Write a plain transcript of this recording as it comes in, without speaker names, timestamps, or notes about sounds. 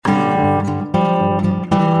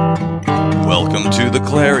Welcome to the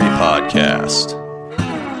Clary Podcast,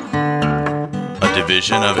 a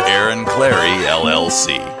division of Aaron Clary,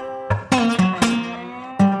 LLC.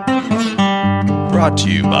 Brought to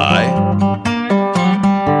you by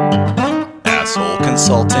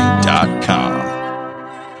AssholeConsulting.com.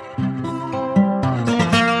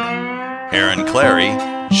 Aaron Clary,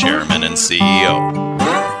 Chairman and CEO.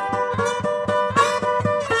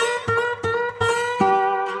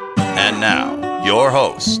 And now, your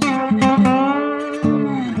host,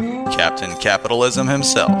 Captain Capitalism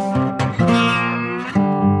himself,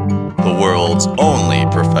 the world's only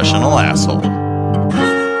professional asshole,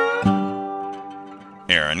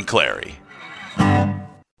 Aaron Clary.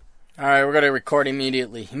 Alright, we're going to record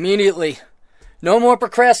immediately. Immediately. No more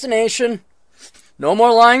procrastination. No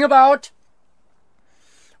more lying about.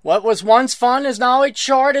 What was once fun is now a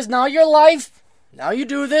chore, is now your life. Now you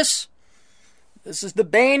do this. This is the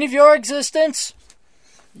bane of your existence.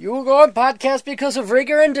 You will go on podcast because of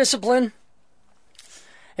rigor and discipline.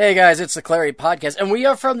 Hey guys, it's the Clary Podcast, and we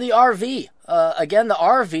are from the RV. Again, the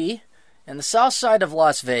RV and the south side of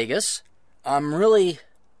Las Vegas. I'm really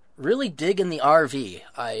digging the RV.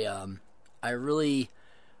 I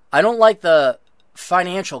don't like the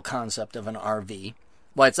financial concept of an RV.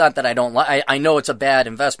 Well, it's not that I don't like. I know it's a bad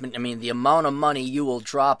investment. I mean, the amount of money you will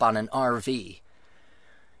drop on an RV.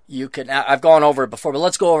 I've gone over it before, but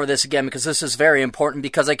let's go over this again because this is very important,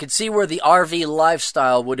 because I could see where the RV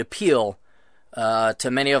lifestyle would appeal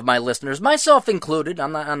to many of my listeners, myself included.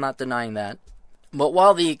 I'm not denying that. But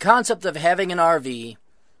while the concept of having an RV,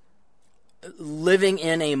 living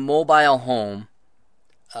in a mobile home,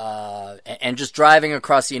 and just driving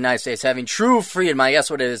across the United States, having true freedom, I guess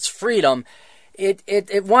what it is, freedom.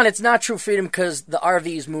 It's not true freedom because the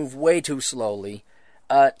RVs move way too slowly.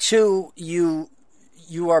 Two, you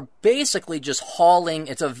are basically just hauling.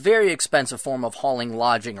 It's a very expensive form of hauling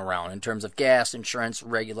lodging around in terms of gas, insurance,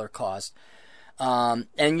 regular costs. And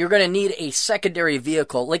you're going to need a secondary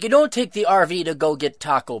vehicle. Like, you don't take the RV to go get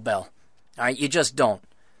Taco Bell. All right, you just don't.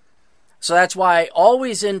 So that's why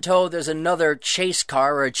always in tow there's another chase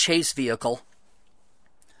car or a chase vehicle.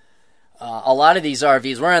 A lot of these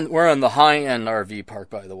RVs, we're in the high-end RV park,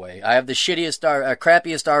 by the way. I have the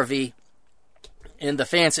crappiest RV in the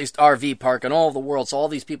fanciest RV park in all of the world. So all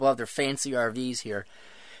these people have their fancy RVs here.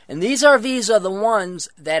 And these RVs are the ones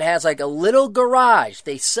that has like a little garage.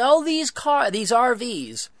 They sell these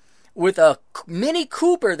RVs with a Mini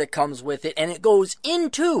Cooper that comes with it, and it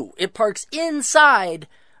parks inside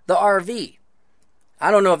the RV.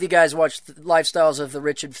 I don't know if you guys watch Lifestyles of the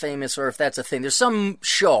Rich and Famous or if that's a thing. There's some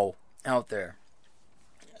show out there.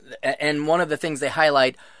 And one of the things they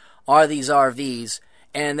highlight are these RVs.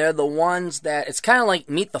 And they're the ones that, it's kind of like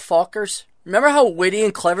Meet the Fockers. Remember how witty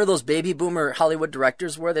and clever those baby boomer Hollywood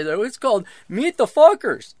directors were? They said, it's called Meet the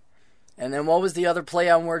Fockers. And then what was the other play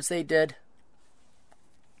on words they did?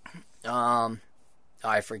 I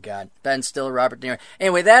forgot. Ben Stiller, Robert De Niro.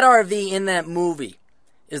 Anyway, that RV in that movie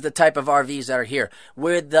is the type of RVs that are here,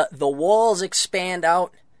 where the walls expand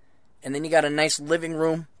out, and then you got a nice living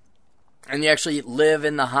room, and you actually live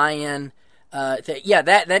in the high-end.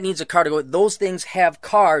 That needs a car to go with. Those things have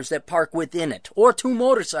cars that park within it, or two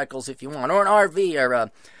motorcycles if you want, or an RV,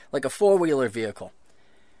 or like a four-wheeler vehicle.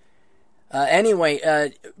 But I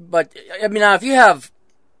mean, now if you have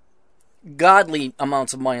godly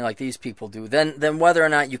amounts of money like these people do, then whether or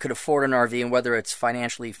not you could afford an RV and whether it's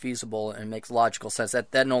financially feasible and makes logical sense,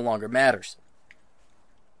 that no longer matters.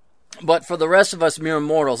 But for the rest of us mere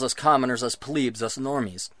mortals, us commoners, us plebes, us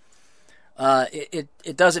normies,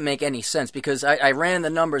 it doesn't make any sense, because I ran the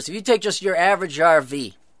numbers. If you take just your average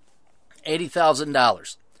RV,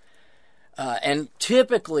 $80,000, and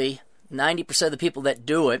typically 90% of the people that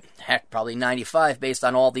do it, heck, probably 95, based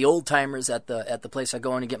on all the old timers at the place I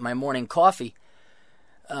go in to get my morning coffee,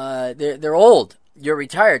 they're old. You're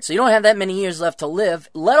retired, so you don't have that many years left to live.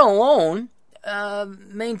 Let alone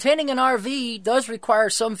maintaining an RV does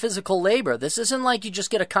require some physical labor. This isn't like you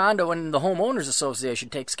just get a condo and the homeowners association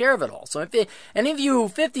takes care of it all. So if any of you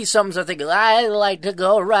 50-somethings are thinking, I like to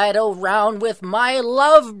go right around with my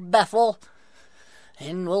love, Bethel,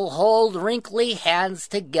 and we'll hold wrinkly hands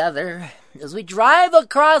together as we drive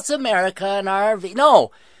across America in our RV.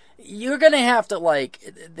 No, you're going to have to,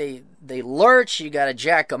 they lurch, you got to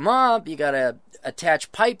jack them up, you got to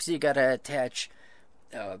attach pipes, you got to attach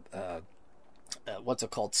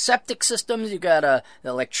septic systems, you got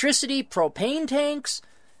electricity, propane tanks.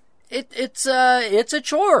 It's a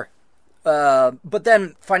chore. But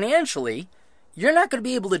then financially, you're not going to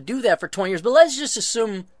be able to do that for 20 years. But let's just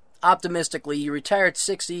assume, optimistically, you retire at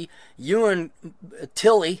 60, you and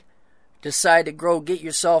Tilly decide to get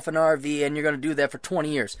yourself an RV, and you're going to do that for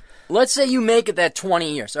 20 years. Let's say you make it that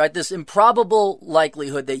 20 years, all right? This improbable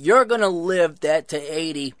likelihood that you're going to live that to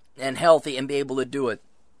 80 and healthy and be able to do it.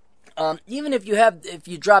 Even if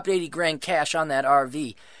you dropped 80 grand cash on that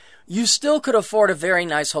RV, you still could afford a very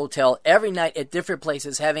nice hotel every night at different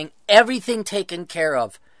places, having everything taken care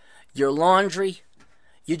of. Your laundry,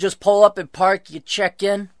 you just pull up and park, you check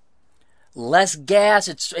in. Less gas.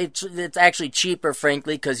 It's actually cheaper,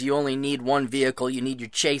 frankly, because you only need one vehicle. You need your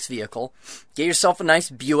chase vehicle. Get yourself a nice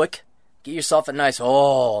Buick. Get yourself a nice,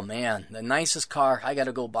 oh man, the nicest car. I got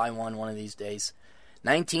to go buy one of these days.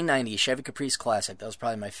 1990 Chevy Caprice Classic. That was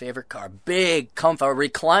probably my favorite car. Big, comfort,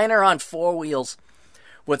 recliner on 4 wheels.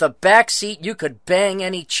 With a back seat, you could bang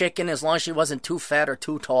any chicken as long as she wasn't too fat or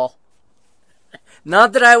too tall.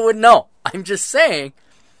 Not that I would know. I'm just saying.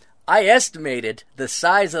 I estimated the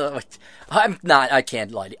size of... I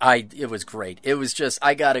can't lie to you. It was great. It was just,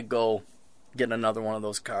 I gotta go get another one of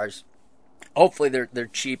those cars. Hopefully they're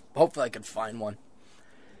cheap. Hopefully I can find one.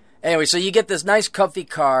 Anyway, so you get this nice comfy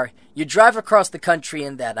car. You drive across the country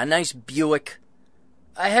in that. A nice Buick.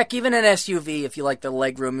 Heck, even an SUV, if you like the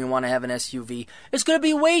legroom, you want to have an SUV. It's going to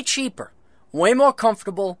be way cheaper. Way more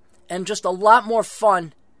comfortable. And just a lot more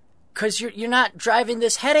fun. Because you're not driving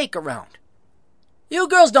this headache around. You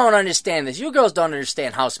girls don't understand this. You girls don't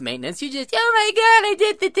understand house maintenance. You just, oh my God, I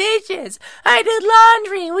did the dishes. I did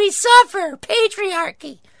laundry. We suffer.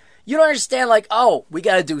 Patriarchy. You don't understand, like, oh, we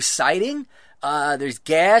got to do siding. There's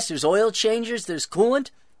gas. There's oil changers. There's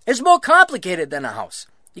coolant. It's more complicated than a house.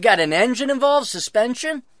 You got an engine involved,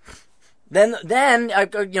 suspension. Then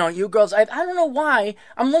you girls, I don't know why.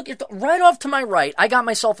 I'm looking right off to my right. I got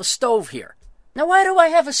myself a stove here. Now, why do I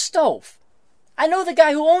have a stove? I know the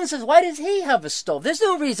guy who owns this. Why does he have a stove? There's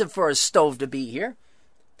no reason for a stove to be here.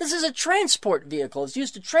 This is a transport vehicle. It's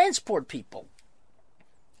used to transport people.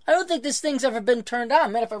 I don't think this thing's ever been turned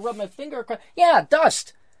on. Man, if I rub my finger across... Yeah,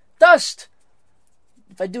 dust. Dust.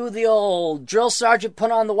 If I do the old drill sergeant,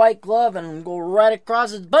 put on the white glove and go right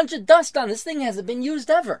across, there's a bunch of dust on. This thing hasn't been used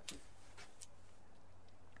ever.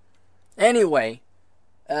 Anyway,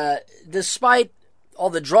 despite all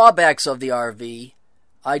the drawbacks of the RV...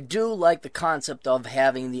 I do like the concept of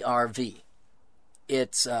having the RV.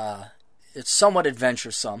 It's somewhat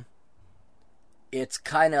adventuresome. It's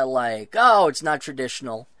kind of like, oh, it's not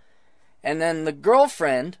traditional. And then the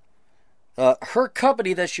girlfriend, her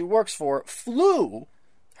company that she works for, flew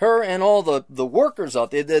her and all the workers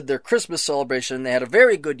out. They did their Christmas celebration. They had a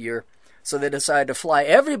very good year. So they decided to fly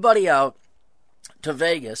everybody out to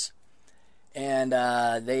Vegas. And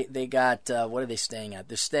they got, what are they staying at?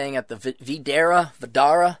 They're staying at the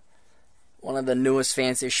Vidara, one of the newest,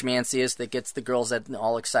 fanciest, schmanciest that gets the girls that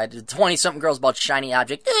all excited. 20-something girls about shiny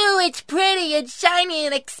object. Ooh, it's pretty and shiny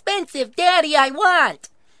and expensive. Daddy, I want.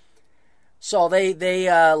 So they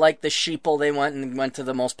like the sheeple, they went to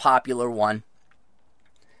the most popular one.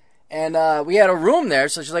 And we had a room there,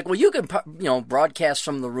 so she's like, well, you can, broadcast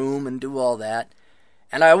from the room and do all that.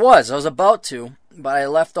 And I was about to. But I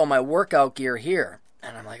left all my workout gear here.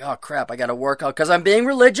 And I'm like, oh, crap, I got to work out. Because I'm being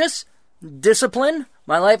religious, disciplined.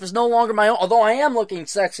 My life is no longer my own. Although I am looking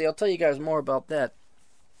sexy. I'll tell you guys more about that.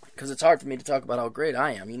 Because it's hard for me to talk about how great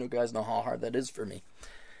I am. You guys know how hard that is for me.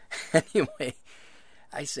 Anyway,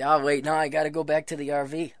 I say, oh, wait, no, I got to go back to the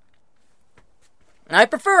RV. And I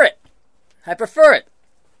prefer it.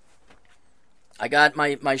 I got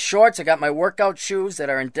my shorts. I got my workout shoes that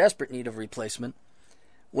are in desperate need of replacement.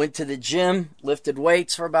 Went to the gym, lifted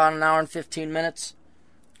weights for about an hour and 15 minutes,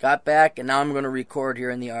 got back, and now I'm going to record here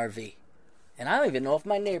in the RV. And I don't even know if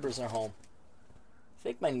my neighbors are home. I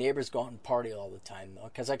think my neighbors go out and party all the time, though,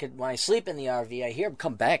 because when I sleep in the RV, I hear them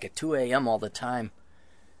come back at 2 a.m. all the time.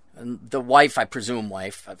 And the wife, I presume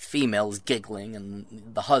wife, a female, is giggling,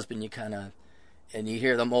 and the husband, and you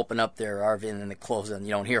hear them open up their RV, and then they close it, and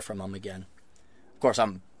you don't hear from them again. Of course,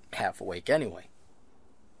 I'm half awake anyway.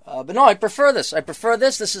 But no, I prefer this.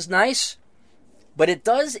 This is nice. But it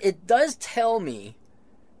does tell me,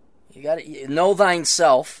 you got to know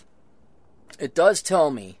thyself. It does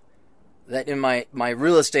tell me that in my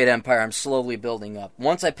real estate empire, I'm slowly building up.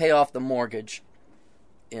 Once I pay off the mortgage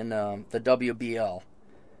in the WBL,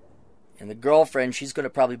 and the girlfriend, she's going to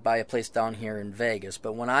probably buy a place down here in Vegas.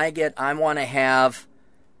 But when I want to have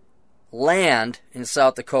land in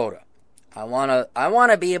South Dakota. I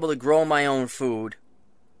want to be able to grow my own food.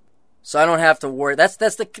 So I don't have to worry. That's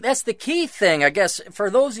the key thing, I guess, for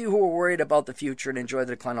those of you who are worried about the future and enjoy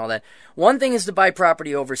the decline and all that. One thing is to buy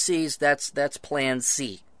property overseas. That's plan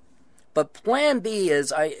C. But plan B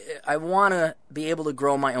is I want to be able to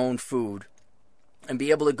grow my own food and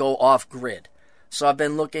be able to go off grid. So I've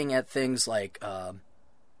been looking at things like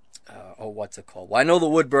what's it called? Well, I know the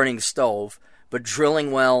wood-burning stove, but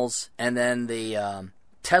drilling wells and then the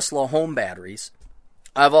Tesla home batteries.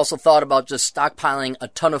 I've also thought about just stockpiling a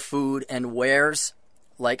ton of food and wares.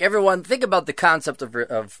 Like everyone, think about the concept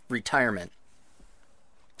of retirement.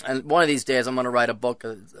 And one of these days I'm going to write a book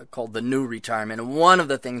called The New Retirement. And one of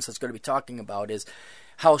the things that's going to be talking about is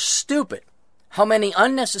how many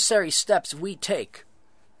unnecessary steps we take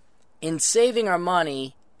in saving our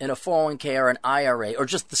money in a 401k or an IRA, or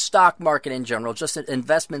just the stock market in general, just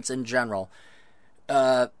investments in general,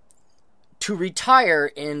 to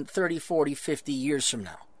retire in 30, 40, 50 years from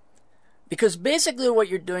now. Because basically what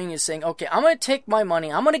you're doing is saying, okay, I'm going to take my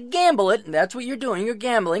money, I'm going to gamble it, and that's what you're doing. You're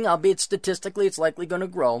gambling, albeit statistically it's likely going to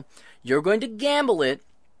grow. You're going to gamble it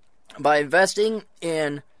by investing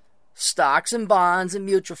in stocks and bonds and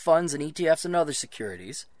mutual funds and ETFs and other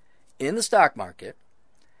securities in the stock market.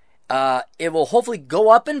 It will hopefully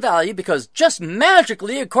go up in value because just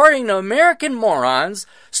magically, according to American morons,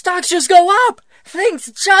 stocks just go up.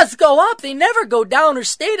 Things just go up. They never go down or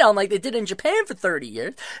stay down like they did in Japan for 30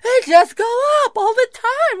 years. They just go up all the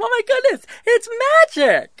time. Oh my goodness. It's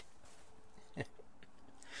magic.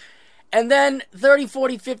 And then 30,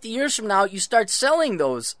 40, 50 years from now, you start selling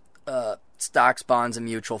those stocks, bonds, and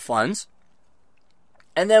mutual funds.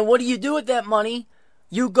 And then what do you do with that money?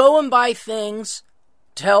 You go and buy things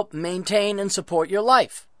to help maintain and support your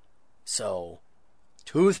life. So,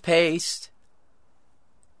 toothpaste,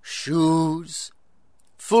 shoes,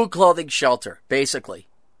 food, clothing, shelter, basically,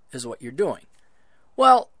 is what you're doing.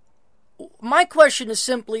 Well, my question is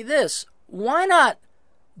simply this. Why not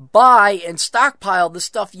buy and stockpile the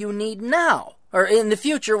stuff you need now? Or in the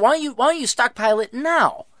future, why don't you stockpile it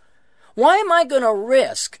now? Why am I going to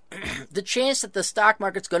risk the chance that the stock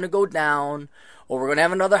market's going to go down, or we're going to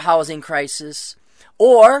have another housing crisis,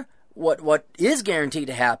 or what is guaranteed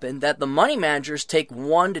to happen, that the money managers take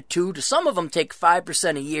 1 to 2 to some of them take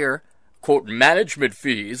 5% a year, quote, management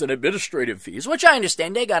fees and administrative fees, which I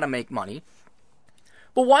understand, they got to make money.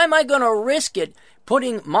 But why am I going to risk it,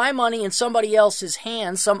 putting my money in somebody else's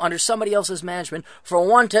hands, under somebody else's management,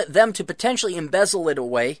 for them to potentially embezzle it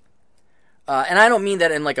away? And I don't mean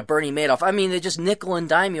that in like a Bernie Madoff. I mean they just nickel and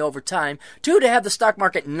dime you over time. 2, to have the stock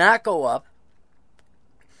market not go up.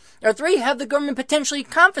 Or 3, have the government potentially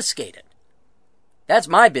confiscate it. That's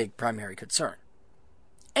my big primary concern.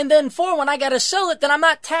 And then 4, when I got to sell it, then I'm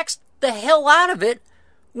not taxed the hell out of it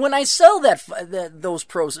when I sell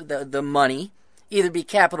the money, either be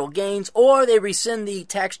capital gains or they rescind the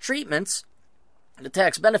tax treatments, the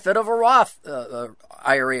tax benefit of a Roth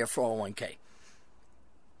IRA or 401k.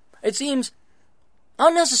 It seems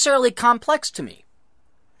unnecessarily complex to me.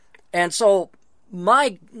 And so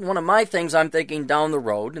one of my things I'm thinking down the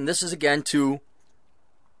road, and this is again to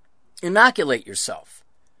inoculate yourself,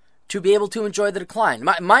 to be able to enjoy the decline.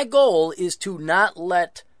 My goal is to not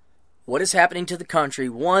let what is happening to the country,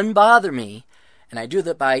 1, bother me, and I do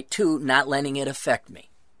that by 2, not letting it affect me.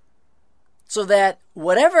 So that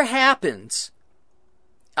whatever happens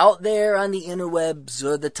out there on the interwebs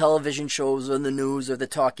or the television shows or the news or the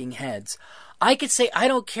talking heads, I could say, I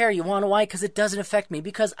don't care. You want to know why? Because it doesn't affect me.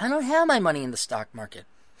 Because I don't have my money in the stock market.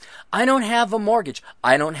 I don't have a mortgage.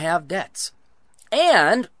 I don't have debts.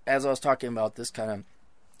 And, as I was talking about this kind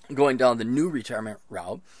of going down the new retirement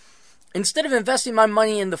route, instead of investing my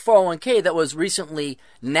money in the 401k that was recently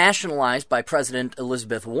nationalized by President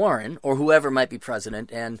Elizabeth Warren, or whoever might be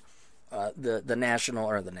president, and the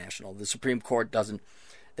Supreme Court doesn't,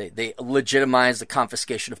 they legitimize the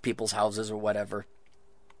confiscation of people's houses or whatever.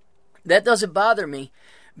 That doesn't bother me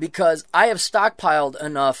because I have stockpiled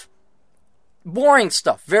enough boring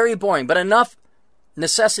stuff, very boring, but enough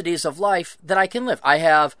necessities of life that I can live. I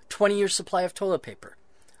have 20 years supply of toilet paper.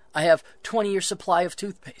 I have 20 years supply of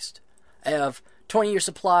toothpaste. I have 20 years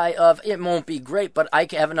supply of, it won't be great, but I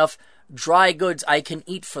have enough dry goods I can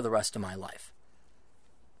eat for the rest of my life.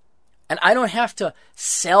 And I don't have to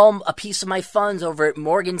sell a piece of my funds over at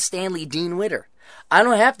Morgan Stanley Dean Witter. I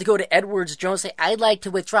don't have to go to Edwards Jones and say, I'd like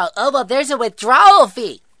to withdraw. Oh, well, there's a withdrawal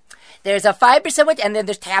fee. There's a 5% and then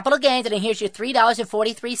there's capital gains, and then here's your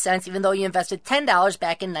 $3.43, even though you invested $10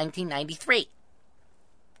 back in 1993.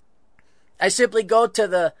 I simply go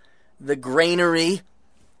to the granary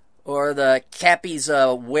or the Cappy's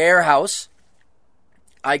warehouse.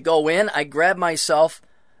 I go in, I grab myself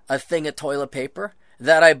a thing of toilet paper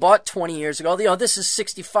that I bought 20 years ago. You know, this is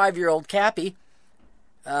 65-year-old Cappy.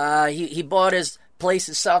 He bought his place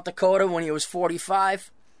in South Dakota when he was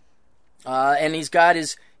 45. And he's got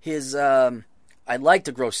his I I'd like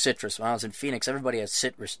to grow citrus. When I was in Phoenix, everybody has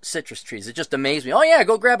citrus trees. It just amazed me. Oh, yeah,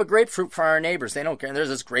 go grab a grapefruit for our neighbors. They don't care. There's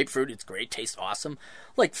this grapefruit. It's great. Tastes awesome.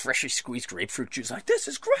 Like freshly squeezed grapefruit juice. Like, this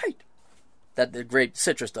is great. That the grape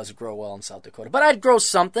citrus doesn't grow well in South Dakota. But I'd grow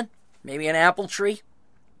something. Maybe an apple tree.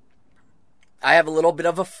 I have a little bit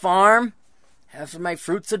of a farm. Have my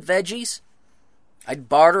fruits and veggies. I'd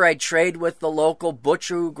barter. I'd trade with the local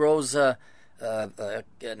butcher who grows, not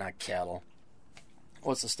cattle.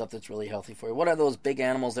 What's the stuff that's really healthy for you? What are those big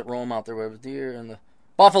animals that roam out there with deer and the...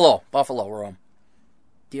 Buffalo roam.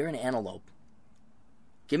 Deer and antelope.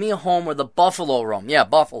 Give me a home where the buffalo roam. Yeah,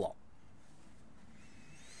 buffalo.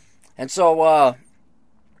 And so,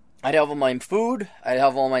 I'd have all my food. I'd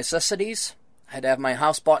have all my necessities. I'd have my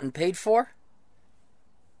house bought and paid for.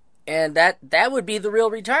 And that would be the real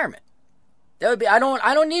retirement. That would be, I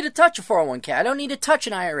don't need to touch a 401k. I don't need to touch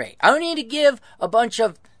an IRA. I don't need to give a bunch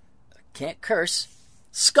of, can't curse,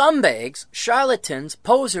 scumbags, charlatans,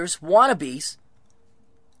 posers, wannabes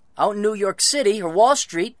out in New York City or Wall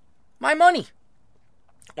Street my money.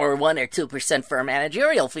 Or 1 or 2% for a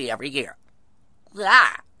managerial fee every year.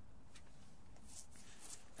 Ah.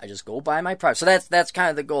 I just go buy my price. So that's kind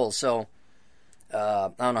of the goal. So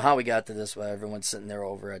I don't know how we got to this while everyone's sitting there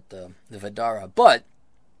over at the Vidara. But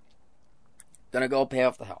gonna go pay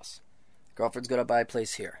off the house. Girlfriend's gonna buy a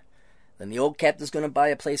place here. Then the old captain's gonna buy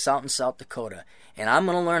a place out in South Dakota. And I'm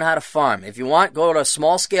gonna learn how to farm. If you want, go to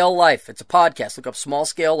Small Scale Life. It's a podcast. Look up Small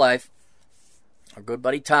Scale Life. Our good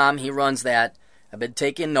buddy Tom, he runs that. I've been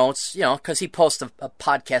taking notes, because he posts a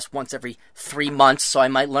podcast once every 3 months, so I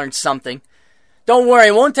might learn something. Don't worry,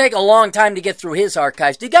 it won't take a long time to get through his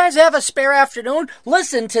archives. Do you guys have a spare afternoon?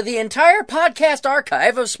 Listen to the entire podcast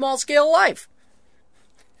archive of Small Scale Life.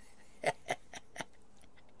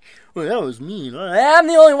 Well, that was mean. I'm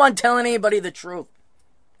the only one telling anybody the truth.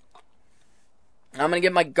 I'm going to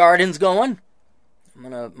get my gardens going. I'm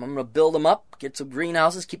gonna build them up, get some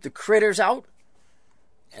greenhouses, keep the critters out.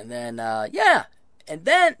 And then, And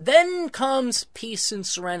then comes peace and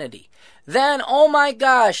serenity. Then, oh my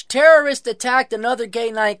gosh, terrorists attacked another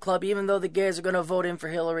gay nightclub, even though the gays are going to vote in for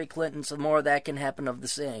Hillary Clinton, so more of that can happen of the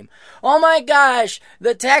same. Oh my gosh,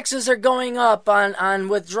 the taxes are going up on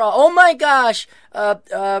withdrawal. Oh my gosh,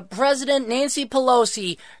 President Nancy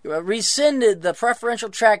Pelosi rescinded the preferential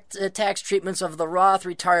tax treatments of the Roth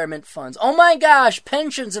retirement funds. Oh my gosh,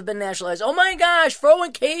 pensions have been nationalized. Oh my gosh,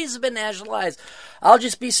 401ks have been nationalized. I'll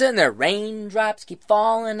just be sitting there, raindrops keep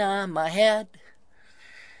falling on my head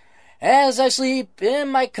as I sleep in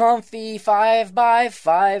my comfy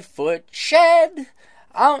 5x5 foot shed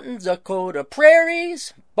out in Dakota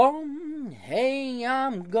prairies. Boom, hey,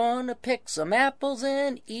 I'm gonna pick some apples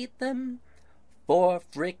and eat them for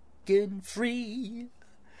frickin' free.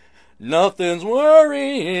 Nothing's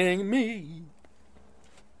worrying me.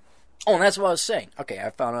 Oh, and that's what I was saying. Okay, I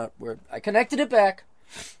found out where I connected it back.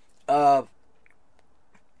 The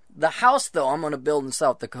house, though, I'm going to build in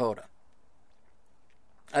South Dakota,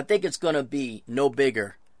 I think it's going to be no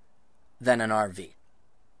bigger than an RV.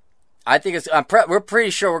 I think we're pretty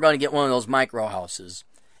sure we're going to get one of those micro houses.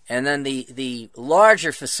 And then the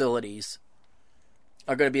larger facilities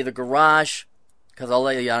are going to be the garage, because I'll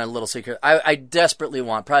let you on a little secret. I desperately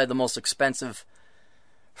want probably the most expensive,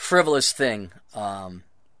 frivolous thing,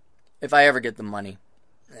 if I ever get the money.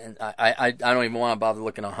 And I don't even want to bother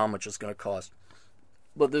looking at how much it's going to cost.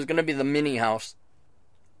 But there's going to be the mini house.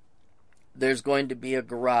 There's going to be a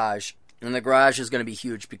garage. And the garage is going to be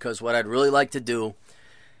huge, because what I'd really like to do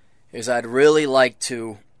is I'd really like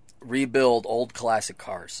to rebuild old classic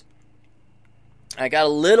cars. I got a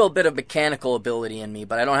little bit of mechanical ability in me,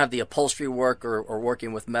 but I don't have the upholstery work or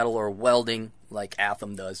working with metal or welding like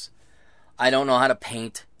Atham does. I don't know how to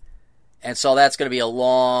paint. And so that's going to be a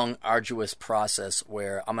long, arduous process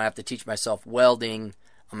where I'm going to have to teach myself welding.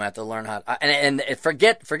 I'm going to have to learn how to, and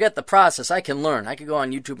forget the process. I can learn. I could go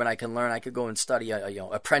on YouTube and I can learn. I could go and study,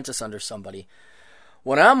 apprentice under somebody.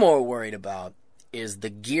 What I'm more worried about is the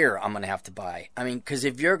gear I'm going to have to buy. I mean, because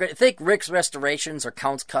if you're going to think Rick's Restorations or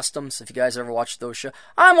Count's Customs, if you guys ever watched those shows,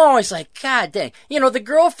 I'm always like, God dang. The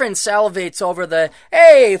girlfriend salivates over the,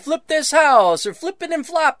 hey, flip this house, or flip it and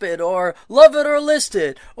flop it, or love it or list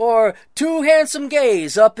it, or two handsome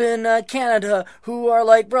gays up in Canada who are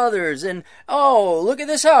like brothers, and, oh, look at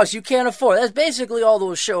this house you can't afford. That's basically all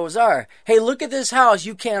those shows are. Hey, look at this house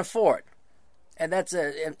you can't afford. And that's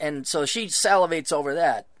it. And so she salivates over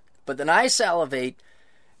that. But then I salivate,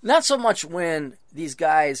 not so much when these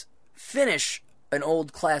guys finish an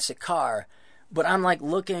old classic car, but I'm like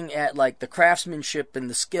looking at like the craftsmanship and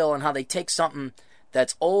the skill and how they take something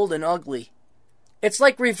that's old and ugly It's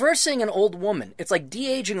like reversing an old woman. It's like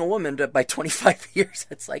de-aging a woman by 25 years.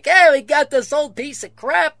 It's like, hey, we got this old piece of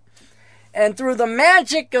crap. And through the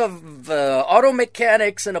magic of auto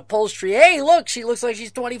mechanics and upholstery, hey, look, she looks like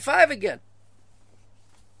she's 25 again.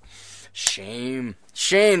 Shame.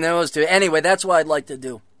 Shame, those two. Anyway, that's what I'd like to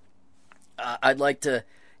do. I'd like to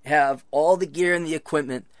have all the gear and the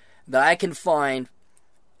equipment that I can find,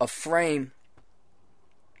 a frame,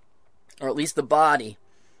 or at least the body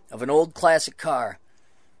of an old classic car.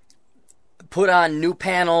 Put on new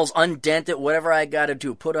panels, undent it, whatever I got to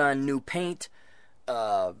do. Put on new paint,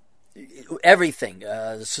 everything.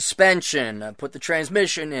 Suspension, put the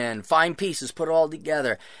transmission in, fine pieces, put it all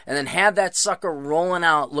together. And then have that sucker rolling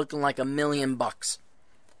out looking like $1 million.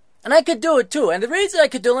 And I could do it too. And the reason I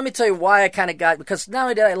could do it, let me tell you why I kind of got, because not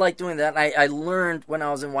only did I like doing that, I learned when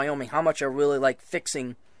I was in Wyoming how much I really like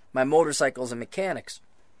fixing my motorcycles and mechanics.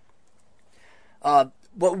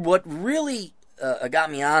 What really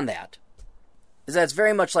got me on that is that it's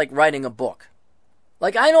very much like writing a book.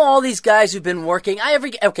 Like, I know all these guys who've been working, I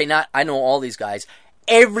know all these guys.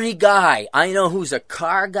 Every guy I know who's a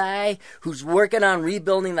car guy, who's working on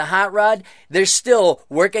rebuilding the hot rod, they're still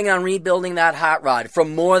working on rebuilding that hot rod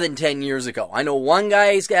from more than 10 years ago. I know one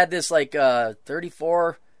guy, he's got this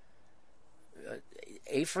 34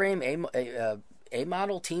 A-frame, A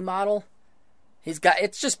model, T model.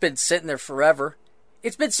 It's just been sitting there forever.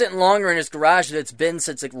 It's been sitting longer in his garage than it's been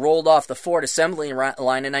since it rolled off the Ford assembly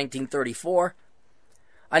line in 1934.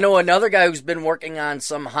 I know another guy who's been working on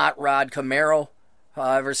some hot rod Camaro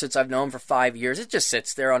ever since I've known him for 5 years. It just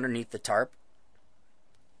sits there underneath the tarp.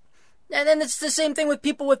 And then it's the same thing with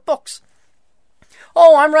people with books.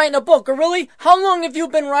 Oh, I'm writing a book. Oh, really? How long have you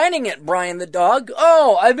been writing it, Brian the dog?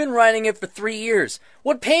 Oh, I've been writing it for 3 years.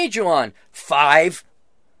 What page you on? 5.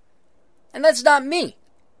 And that's not me.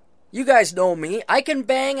 You guys know me. I can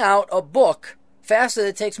bang out a book faster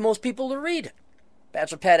than it takes most people to read it.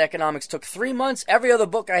 Bachelor Pad Economics took 3 months. Every other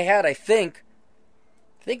book I had, I think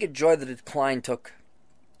Enjoy the Decline took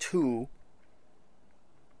 2.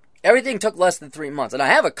 Everything took less than 3 months. And I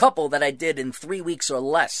have a couple that I did in 3 weeks or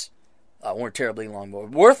less. Weren't terribly long,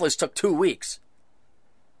 but Worthless took 2 weeks.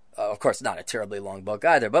 Of course, not a terribly long book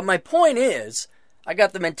either. But my point is, I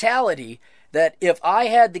got the mentality that if I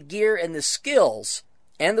had the gear and the skills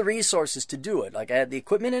and the resources to do it, like I had the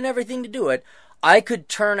equipment and everything to do it, I could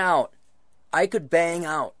bang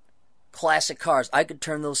out classic cars. I could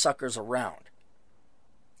turn those suckers around.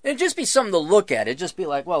 It'd just be something to look at. It'd just be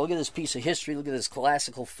like, well, look at this piece of history. Look at this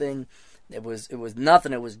classical thing. It was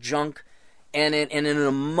nothing. It was junk. And in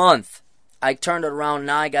a month, I turned it around.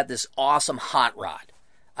 Now I got this awesome hot rod.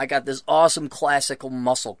 I got this awesome classical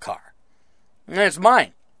muscle car. And it's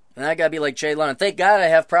mine. And I got to be like Jay Leno. Thank God I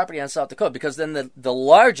have property on South Dakota, because then the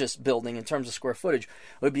largest building in terms of square footage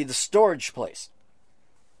would be the storage place.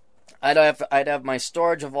 I'd have my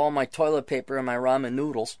storage of all my toilet paper and my ramen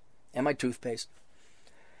noodles and my toothpaste.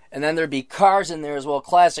 And then there'd be cars in there as well,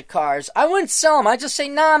 classic cars. I wouldn't sell them. I'd just say,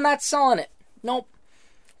 nah, I'm not selling it. Nope.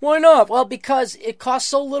 Why not? Well, because it cost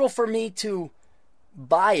so little for me to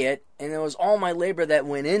buy it, and it was all my labor that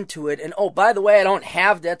went into it. And, oh, by the way, I don't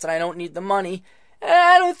have debts and I don't need the money. And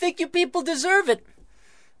I don't think you people deserve it.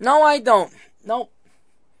 No, I don't. Nope.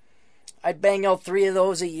 I'd bang out 3 of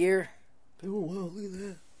those a year. Oh, wow, look at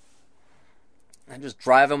that. I just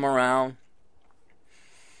drive them around.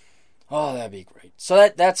 Oh, that'd be great.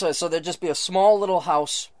 So so there'd just be a small little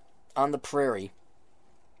house on the prairie,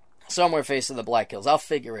 somewhere facing the Black Hills. I'll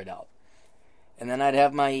figure it out. And then I'd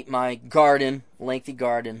have my garden, lengthy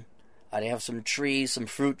garden. I'd have some trees, some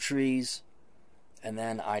fruit trees, and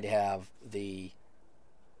then I'd have the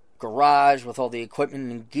garage with all the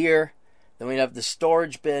equipment and gear. Then we'd have the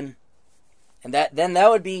storage bin. And that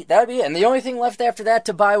would be it. And the only thing left after that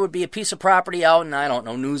to buy would be a piece of property out in, I don't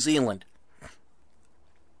know, New Zealand.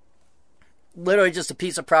 Literally just a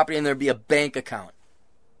piece of property, and there'd be a bank account.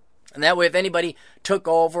 And that way, if anybody took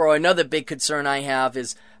over, or another big concern I have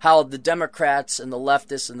is how the Democrats and the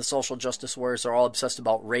leftists and the social justice warriors are all obsessed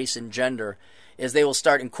about race and gender, is they will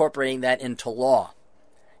start incorporating that into law.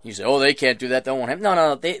 You say, oh, they can't do that, they won't have...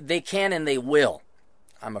 No, they can and they will,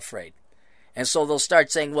 I'm afraid. And so they'll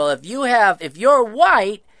start saying, well, if you're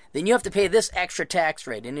white, then you have to pay this extra tax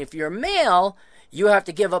rate. And if you're male, you have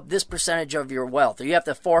to give up this percentage of your wealth. Or you have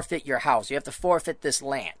to forfeit your house. You have to forfeit this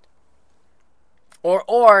land. Or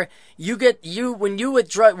when you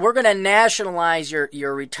withdraw, we're going to nationalize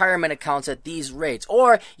your retirement accounts at these rates.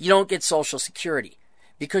 Or you don't get Social Security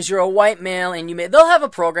because you're a white male, and they'll have a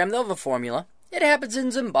program, they'll have a formula. It happens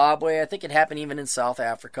in Zimbabwe. I think it happened even in South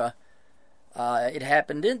Africa. It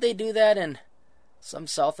happened, didn't they do that in some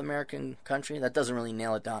South American country? That doesn't really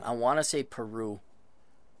nail it down. I want to say Peru.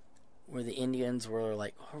 where the Indians were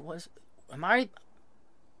like, or was it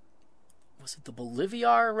the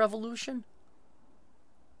Bolivar Revolution?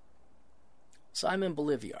 So I'm in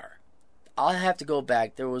Bolivar. I'll have to go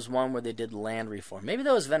back. There was one where they did land reform. Maybe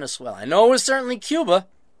that was Venezuela. I know it was certainly Cuba.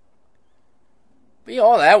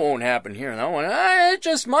 But that won't happen here. That one, it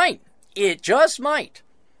just might. It just might.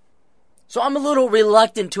 So I'm a little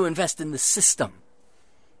reluctant to invest in the system.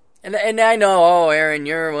 And I know, Aaron,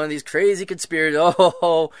 you're one of these crazy conspirators.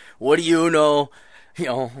 What do you know?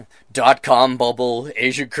 .com bubble,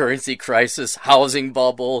 Asian currency crisis, housing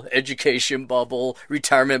bubble, education bubble,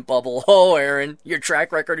 retirement bubble. Oh, Aaron, your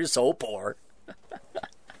track record is so poor.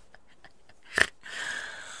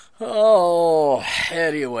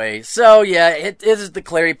 Anyway. So, yeah, it is the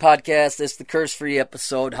Clary podcast. It's the curse-free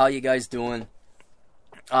episode. How you guys doing?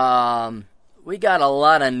 We got a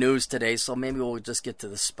lot of news today, so maybe we'll just get to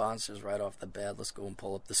the sponsors right off the bat. Let's go and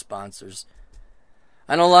pull up the sponsors.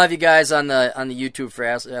 I know a lot of you guys on the YouTube for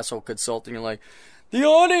Asshole Consulting are like, the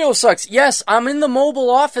audio sucks. Yes, I'm in the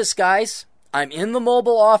mobile office, guys. I'm in the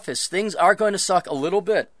mobile office. Things are going to suck a little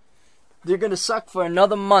bit. They're going to suck for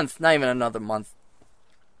another month. Not even another month.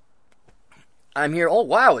 I'm here. Oh,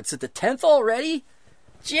 wow. It's at the 10th already?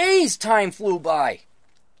 Jeez, time flew by.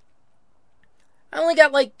 I only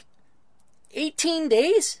got 18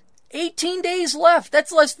 days? 18 days left.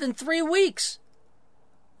 That's less than 3 weeks.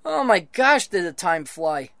 Oh my gosh, did the time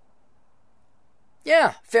fly.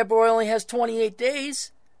 Yeah, February only has 28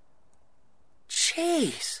 days.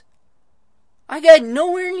 Jeez. I got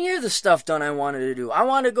nowhere near the stuff done I wanted to do. I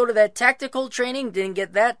wanted to go to that tactical training, didn't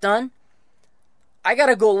get that done. I got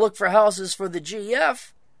to go look for houses for the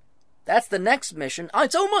GF. That's the next mission.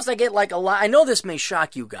 It's almost I get a lot. I know this may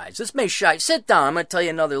shock you guys. This may shock. Sit down. I'm going to tell you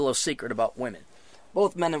another little secret about women.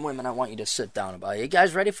 Both men and women, I want you to sit down about it. You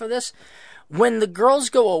guys ready for this? When the girls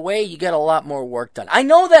go away, you get a lot more work done. I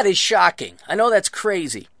know that is shocking. I know that's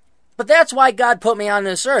crazy. But that's why God put me on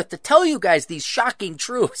this earth, to tell you guys these shocking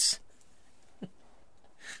truths.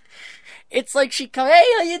 It's like she comes, hey,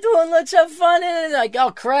 how you doing? Let's have fun. And like,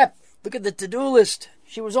 oh, crap. Look at the to-do list.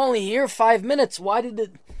 She was only here 5 minutes. Why did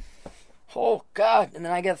it... Oh, God. And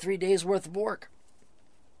then I got 3 days worth of work.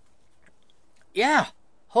 Yeah.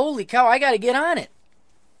 Holy cow, I got to get on it.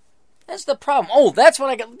 That's the problem. Oh, that's what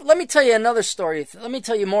I got. Let me tell you another story. Let me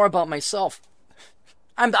tell you more about myself.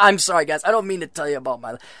 I'm sorry, guys. I don't mean to tell you about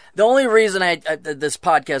my... The only reason this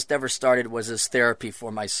podcast ever started was as therapy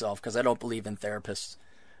for myself, because I don't believe in therapists.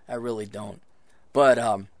 I really don't. But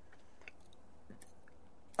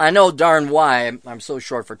I know darn why I'm so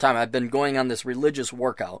short for time. I've been going on this religious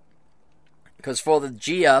workout, because for the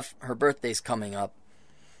GF, her birthday's coming up,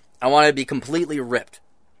 I wanted to be completely ripped.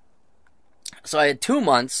 So I had 2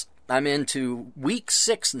 months... I'm into week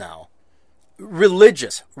 6 now.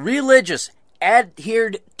 Religious,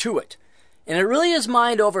 adhered to it. And it really is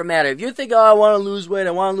mind over matter. If you think, I want to lose weight,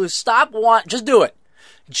 just do it.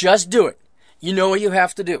 Just do it. You know what you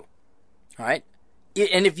have to do. All right?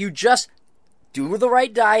 And if you just do the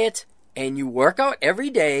right diet and you work out every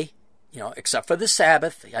day, except for the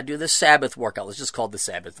Sabbath. I do the Sabbath workout. Let's just call it the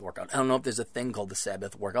Sabbath workout. I don't know if there's a thing called the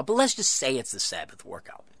Sabbath workout, but let's just say it's the Sabbath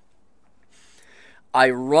workout. I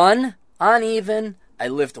run on even, I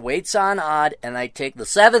lift weights on odd, and I take the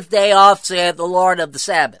 7th day off, saith the Lord of the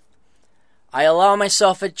Sabbath. I allow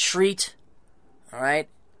myself a treat, all right?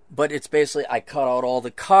 But it's basically, I cut out all the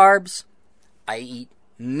carbs, I eat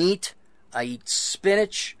meat, I eat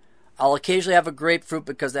spinach, I'll occasionally have a grapefruit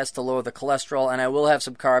because that's to lower the cholesterol, and I will have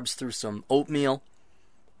some carbs through some oatmeal.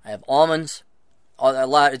 I have almonds, a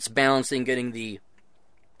lot. It's balancing, getting the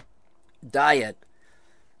diet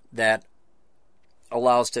that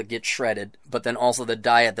allows to get shredded, but then also the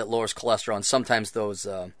diet that lowers cholesterol, and sometimes those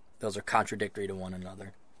are contradictory to one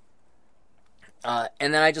another.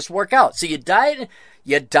 And then I just work out. So you diet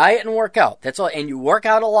and work out. That's all, and you work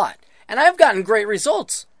out a lot. And I've gotten great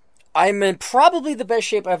results. I'm in probably the best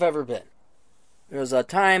shape I've ever been. There was a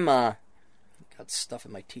time, got stuff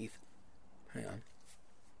in my teeth. Hang on.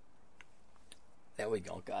 There we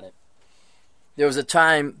go, got it. There was a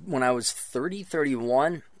time when I was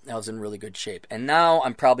 31, I was in really good shape. And now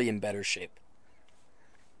I'm probably in better shape.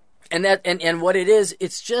 And what it is,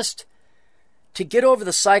 it's just to get over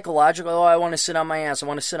the psychological, I want to sit on my ass, I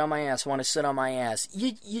want to sit on my ass, I want to sit on my ass.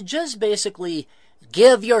 You just basically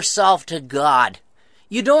give yourself to God.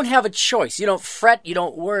 You don't have a choice. You don't fret, you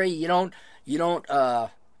don't worry, you don't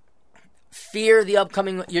fear the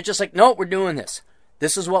upcoming. You're just like, no, we're doing this.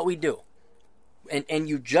 This is what we do. And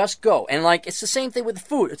you just go. And it's the same thing with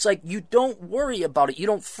food. It's like you don't worry about it. You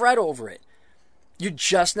don't fret over it. You're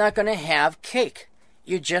just not going to have cake.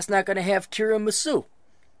 You're just not going to have tiramisu.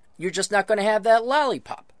 You're just not going to have that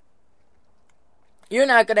lollipop. You're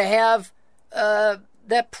not going to have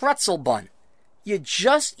that pretzel bun. You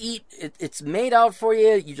just eat, it's made out for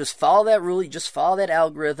you. You just follow that rule. You just follow that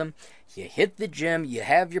algorithm. You hit the gym. You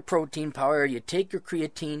have your protein powder. You take your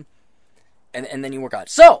creatine. And then you work out.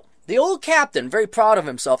 So, the old captain, very proud of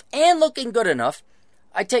himself and looking good enough.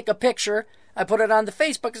 I take a picture. I put it on the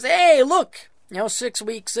Facebook and say, hey, look. 6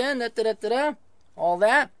 weeks in, all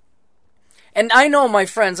that. And I know my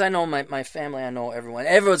friends. I know my family. I know everyone.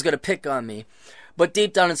 Everyone's going to pick on me. But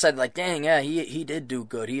deep down inside, like, dang, yeah, he did do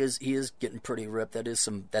good. He is getting pretty ripped.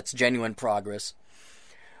 That's genuine progress.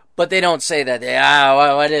 But they don't say that.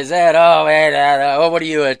 What is that? Oh, man, what are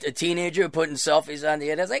you, a teenager putting selfies on the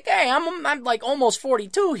internet? It's like, hey, I'm like almost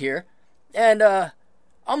 42 here, and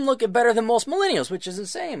I'm looking better than most millennials, which isn't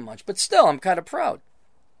saying much. But still, I'm kind of proud.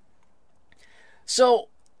 So,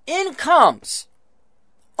 in comes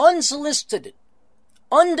unsolicited,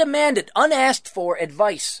 undemanded, unasked for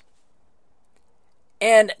advice.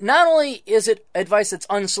 And not only is it advice that's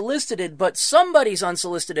unsolicited, but somebody's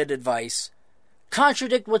unsolicited advice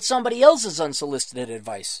contradict what somebody else's unsolicited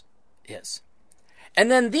advice is. And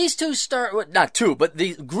then these two not two, but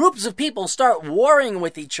the groups of people start warring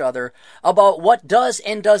with each other about what does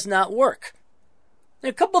and does not work. There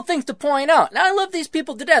are a couple of things to point out. Now, I love these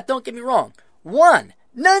people to death, don't get me wrong. One,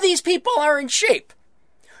 none of these people are in shape.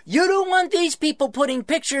 You don't want these people putting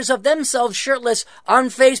pictures of themselves shirtless on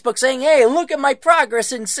Facebook saying, hey, look at my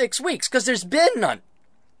progress in 6 weeks, because there's been none.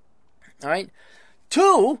 All right?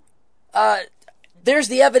 Two, there's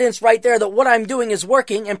the evidence right there that what I'm doing is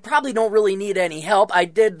working and probably don't really need any help. I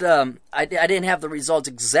didn't have the results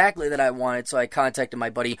exactly that I wanted, so I contacted my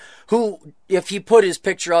buddy who, if he put his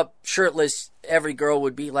picture up shirtless, every girl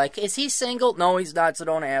would be like, is he single? No, he's not, so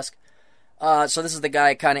don't ask. So this is the guy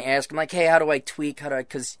I kind of asked. I'm like, hey, how do I tweak?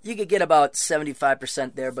 Because you could get about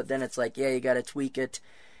 75% there, but then it's like, yeah, you got to tweak it.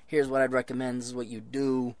 Here's what I'd recommend. This is what you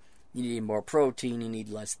do. You need more protein. You need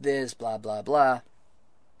less this, blah, blah, blah.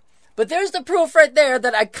 But there's the proof right there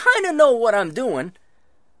that I kind of know what I'm doing.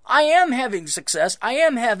 I am having success. I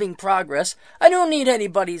am having progress. I don't need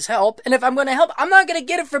anybody's help. And if I'm going to help, I'm not going to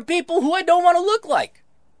get it from people who I don't want to look like.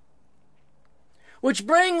 Which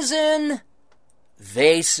brings in,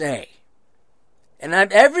 they say. And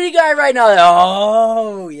every guy right now,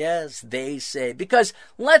 oh, yes, they say. Because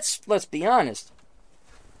let's be honest.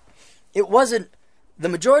 It wasn't, the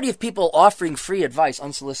majority of people offering free advice,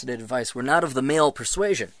 unsolicited advice, were not of the male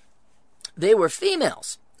persuasion. They were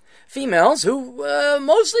females. Females who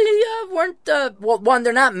mostly weren't, one,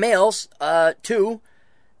 they're not males. Two,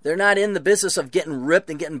 they're not in the business of getting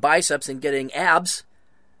ripped and getting biceps and getting abs.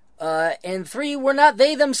 And three, were not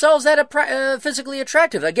they themselves that physically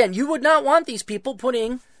attractive. Again, you would not want these people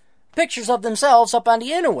putting pictures of themselves up on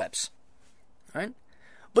the interwebs. Right?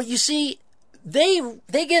 But you see, they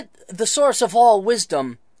get the source of all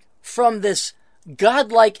wisdom from this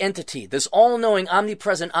godlike entity, this all-knowing,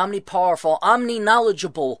 omnipresent, omnipowerful,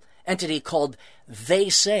 omni-knowledgeable entity called They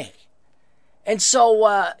Say. And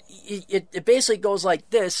so it basically goes like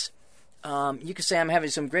this. You can say, I'm having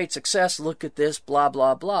some great success, look at this, blah,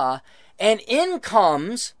 blah, blah. And in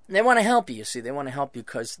comes, they want to help you, see, they want to help you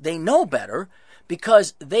because they know better,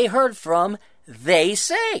 because they heard from They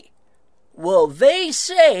Say. Well, they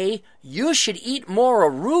say you should eat more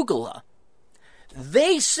arugula.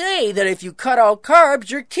 They say that if you cut out carbs,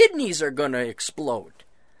 your kidneys are going to explode.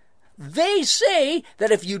 They say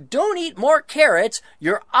that if you don't eat more carrots,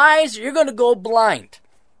 you're going to go blind.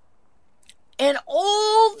 And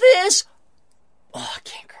all this, oh, I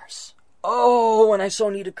can't curse. Oh, when I so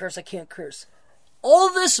need to curse, I can't curse.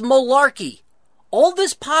 All this malarkey, all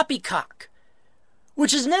this poppycock,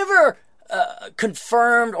 which is never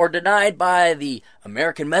confirmed or denied by the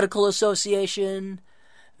American Medical Association,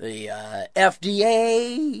 the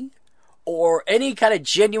FDA, or any kind of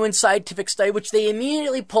genuine scientific study, which they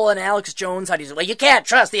immediately pull in Alex Jones. How do you say, well, you can't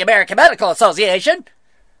trust the American Medical Association.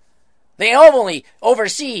 They only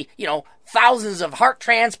oversee, thousands of heart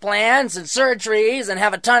transplants and surgeries and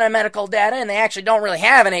have a ton of medical data, and they actually don't really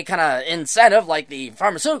have any kind of incentive like the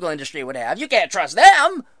pharmaceutical industry would have. You can't trust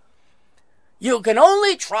them. You can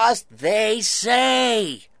only trust They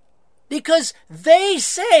Say. Because They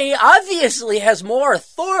Say obviously has more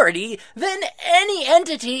authority than any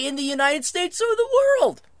entity in the United States or the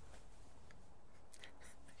world.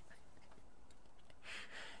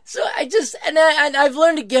 So I've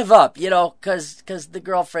learned to give up, because the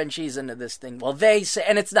girlfriend, she's into this thing. Well, They Say,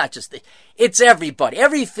 and it's not just it's everybody,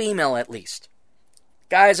 every female at least.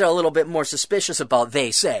 Guys are a little bit more suspicious about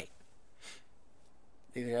They Say.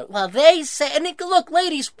 Well, They Say, and look,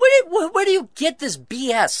 ladies, where do you get this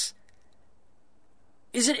BS?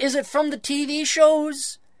 Is it from the TV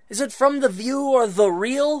shows? Is it from The View or The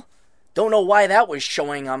Real? Don't know why that was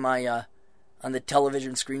showing on my on the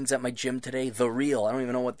television screens at my gym today. The Real. I don't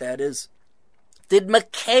even know what that is. Did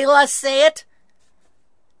Michaela say it?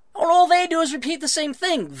 Oh, all they do is repeat the same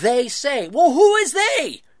thing. They say. Well, who is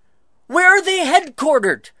they? Where are they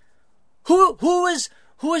headquartered? Who is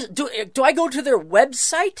do I go to their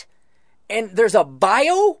website and there's a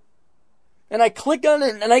bio and I click on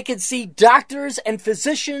it and I can see doctors and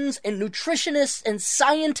physicians and nutritionists and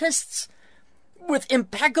scientists with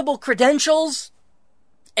impeccable credentials,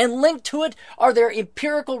 and linked to it are their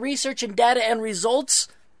empirical research and data and results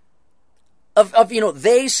of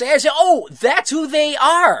they say. I say, oh, that's who they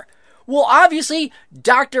are. Well, obviously,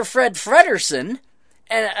 Dr. Fred Fredersen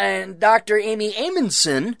and Dr. Amy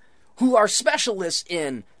Amundsen, who are specialists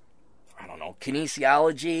in, I don't know,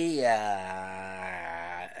 kinesiology,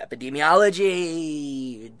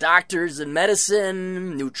 epidemiology, doctors in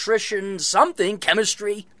medicine, nutrition, something,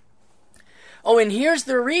 chemistry. Oh, and here's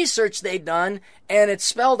the research they've done, and it's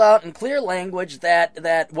spelled out in clear language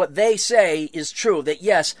that what they say is true. That,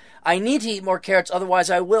 yes, I need to eat more carrots,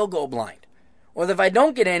 otherwise I will go blind. Or that if I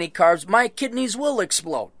don't get any carbs, my kidneys will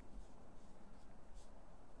explode.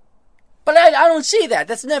 But I don't see that.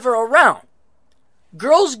 That's never around.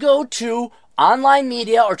 Girls go to online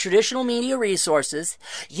media or traditional media resources.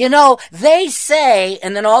 They say,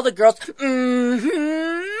 and then all the girls, they say,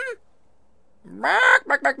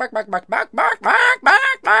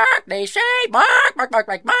 they say,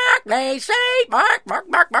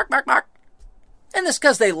 and this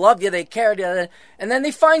because they love you, they care, and then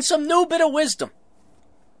they find some new bit of wisdom.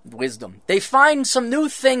 They find some new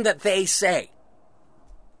thing that they say.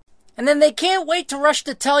 And then they can't wait to rush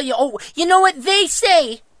to tell you, oh, you know what they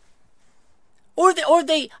say? Or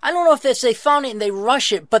they, I don't know if they found it and they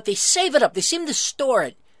rush it, but they save it up. They seem to store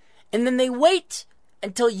it. And then they wait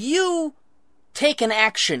until you take an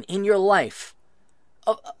action in your life.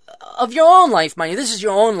 Of your own life, mind you. This is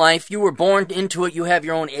your own life. You were born into it. You have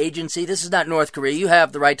your own agency. This is not North Korea. You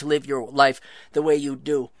have the right to live your life the way you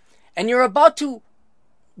do. And you're about to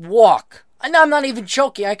walk. And I'm not even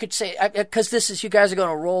joking. I could say, because this is, you guys are going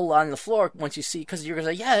to roll on the floor once you see, because you're going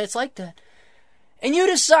to say, yeah, it's like that. And you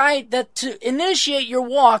decide that to initiate your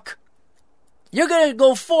walk, you're going to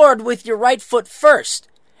go forward with your right foot first.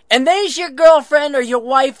 And there's your girlfriend or your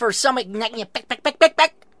wife or somebody.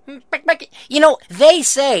 They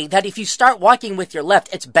say that if you start walking with your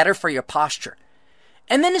left, it's better for your posture.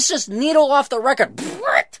 And then it's just needle off the record.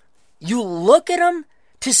 You look at them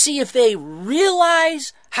to see if they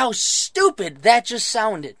realize how stupid that just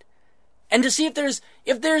sounded. And to see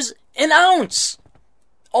if there's an ounce,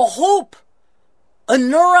 a hope, a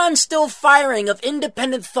neuron still firing of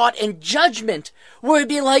independent thought and judgment, where it'd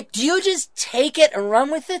be like, do you just take it and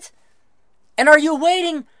run with it? And are you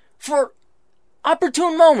waiting for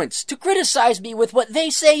opportune moments to criticize me with what they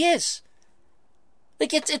say is?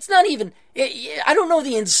 Like, it's not even, I don't know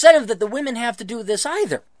the incentive that the women have to do this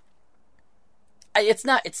either. It's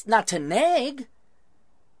not to nag.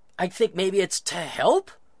 I think maybe it's to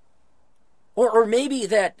help. Or maybe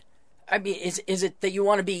that, is it that you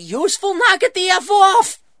want to be useful? Knock it the F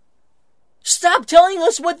off! Stop telling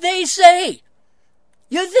us what they say!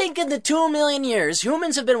 You think in the 2 million years,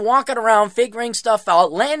 humans have been walking around figuring stuff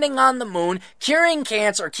out, landing on the moon, curing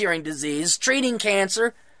cancer, curing disease, treating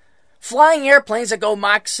cancer, flying airplanes that go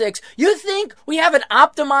Mach 6. You think we haven't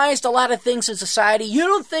optimized a lot of things in society? You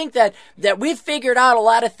don't think that we've figured out a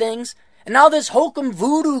lot of things? And now this hokum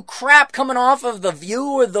voodoo crap coming off of The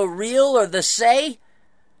View or The Real or The Say?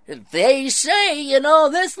 They say,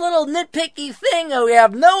 this little nitpicky thing that we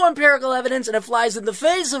have no empirical evidence and it flies in the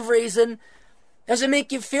face of reason. Does it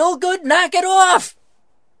make you feel good? Knock it off!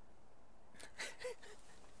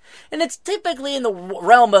 And it's typically in the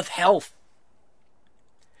realm of health.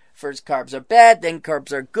 First, carbs are bad, then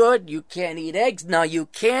carbs are good. You can't eat eggs. Now you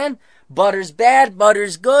can. Butter's bad,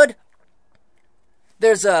 butter's good.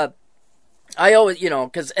 There's I always,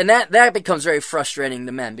 and that becomes very frustrating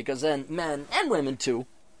to men, because then men, and women too,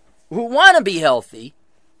 who want to be healthy,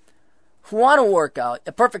 who want to work out,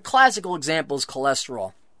 a perfect classical example is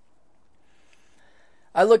cholesterol.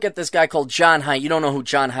 I look at this guy called John Haidt. You don't know who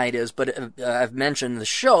John Haidt is, but I've mentioned in the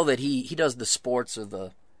show that he does the sports or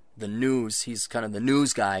the news. He's kind of the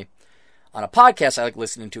news guy on a podcast I like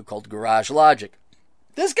listening to called Garage Logic.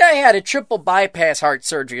 This guy had a triple bypass heart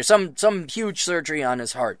surgery, or some huge surgery on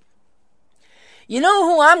his heart. You know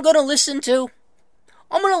who I'm going to listen to?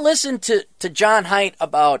 I'm going to listen to John Haidt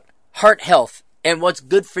about heart health and what's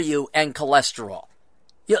good for you and cholesterol.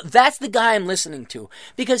 That's the guy I'm listening to,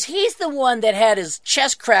 because he's the one that had his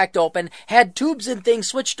chest cracked open, had tubes and things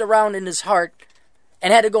switched around in his heart,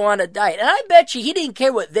 and had to go on a diet. And I bet you he didn't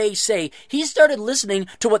care what they say. He started listening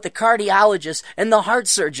to what the cardiologists and the heart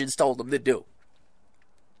surgeons told him to do.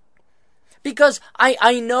 Because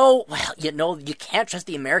I know, well, you can't trust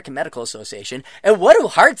the American Medical Association. And what do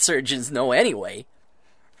heart surgeons know anyway?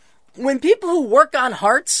 When people who work on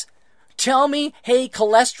hearts tell me, hey,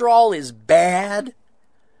 cholesterol is bad,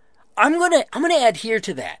 I'm gonna adhere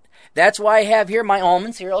to that. That's why I have here my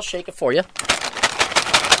almonds. Here, I'll shake it for you.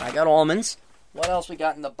 I got almonds. What else we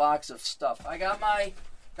got in the box of stuff? I got my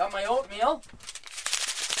oatmeal.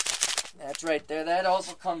 That's right there. That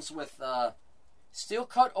also comes with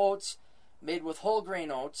steel-cut oats, made with whole grain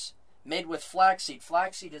oats, made with flaxseed.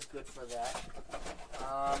 Flaxseed is good for that.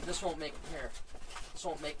 This won't make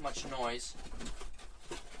much noise.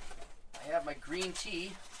 I have my green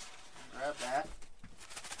tea. Grab that.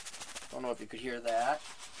 Don't know if you could hear that.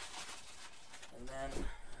 And then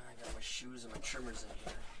I got my shoes and my trimmers in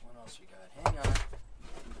here. What else we got? Hang on.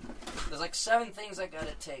 There's like 7 things I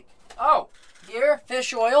gotta take. Oh, here,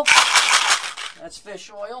 fish oil. That's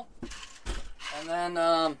fish oil. And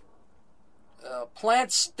then plant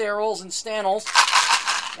sterols and stanols.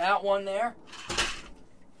 That one there.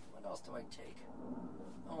 What else do I take?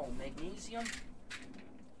 Oh, magnesium.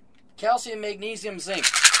 Calcium, magnesium, zinc.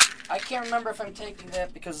 I can't remember if I'm taking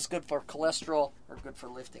that because it's good for cholesterol or good for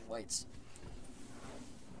lifting weights.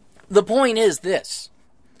 The point is this.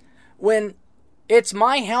 When it's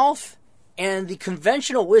my health and the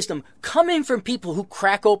conventional wisdom coming from people who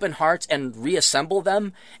crack open hearts and reassemble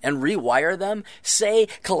them and rewire them say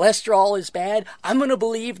cholesterol is bad, I'm going to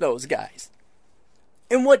believe those guys.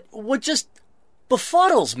 And what just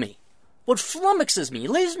befuddles me, what flummoxes me,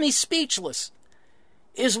 leaves me speechless,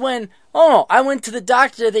 is when, I went to the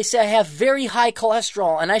doctor, they say I have very high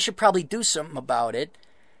cholesterol and I should probably do something about it.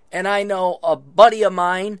 And I know a buddy of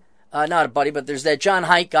mine, not a buddy, but there's that John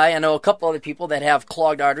Haidt guy. I know a couple other people that have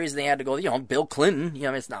clogged arteries and they had to go, Bill Clinton.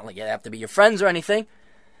 It's not like you have to be your friends or anything.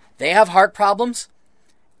 They have heart problems.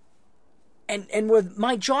 And where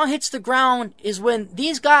my jaw hits the ground is when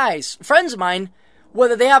these guys, friends of mine,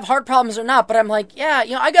 whether they have heart problems or not, but I'm like,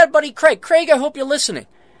 I got a buddy, Craig. Craig, I hope you're listening.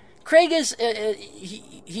 Craig is,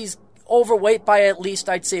 he's overweight by at least,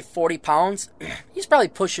 I'd say, 40 pounds. He's probably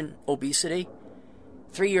pushing obesity.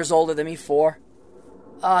 3 years older than me, 4.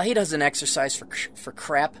 He doesn't exercise for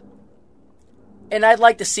crap. And I'd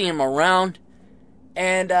like to see him around.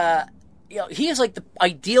 And, he is like the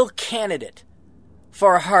ideal candidate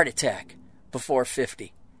for a heart attack before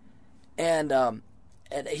 50. And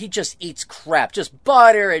he just eats crap, just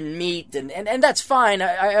butter and meat, and that's fine.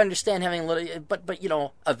 I understand having a little, but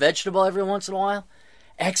a vegetable every once in a while,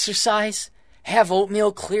 exercise, have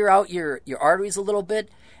oatmeal, clear out your arteries a little bit.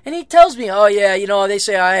 And he tells me, they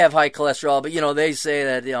say I have high cholesterol, but they say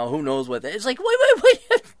that who knows what that. It's like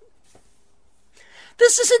wait.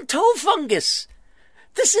 This isn't toe fungus.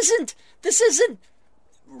 This isn't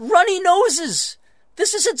runny noses.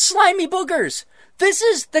 This isn't slimy boogers. This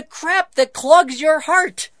is the crap that clogs your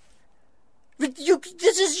heart. This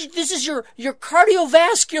is your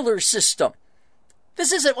cardiovascular system.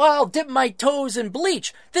 This isn't, I'll dip my toes in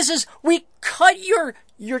bleach. This is, we cut your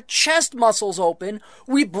chest muscles open.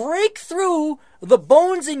 We break through the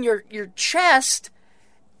bones in your chest.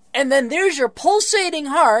 And then there's your pulsating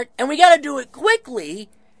heart. And we got to do it quickly.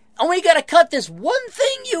 And we got to cut this one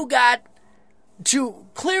thing you got to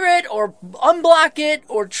clear it or unblock it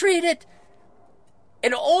or treat it.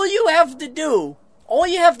 And all you have to do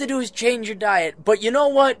is change your diet. But you know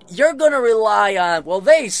what? You're going to rely on,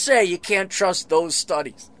 they say you can't trust those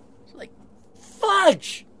studies. It's like,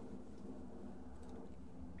 fudge.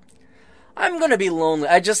 I'm going to be lonely.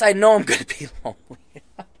 I know I'm going to be lonely.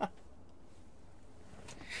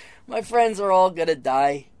 My friends are all going to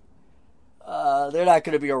die. They're not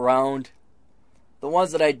going to be around. The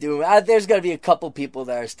ones that I do, there's going to be a couple people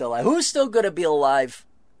that are still alive. Who's still going to be alive?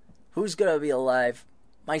 Who's going to be alive?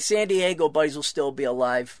 My San Diego buddies will still be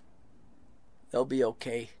alive. They'll be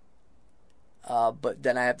okay. But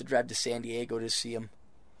then I have to drive to San Diego to see them.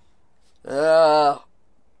 No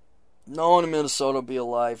one in Minnesota will be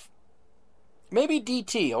alive. Maybe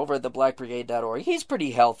DT over at theblackbrigade.org. He's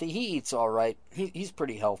pretty healthy. He eats all right. He's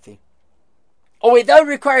pretty healthy. Oh, wait, that would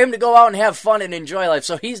require him to go out and have fun and enjoy life.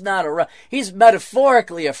 So he's not he's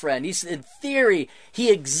metaphorically a friend. He's, in theory,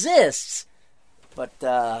 he exists. But,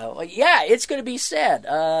 yeah, it's going to be sad.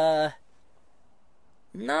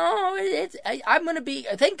 No, I'm going to be...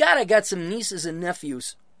 Thank God I got some nieces and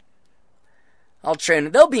nephews. I'll train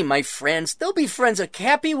them. They'll be my friends. They'll be friends of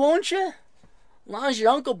Cappy, won't you? As long as your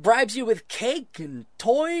uncle bribes you with cake and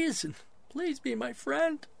toys, and please be my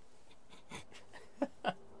friend.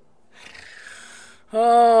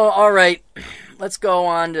 Oh, all right. let's go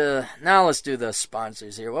on to, now let's do the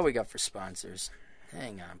sponsors here. What we got for sponsors?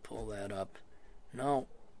 Hang on, pull that up. No,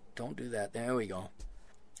 don't do that. There we go.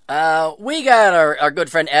 We got our good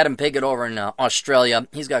friend Adam Piggott over in Australia.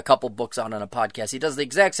 He's got a couple books out on a podcast. He does the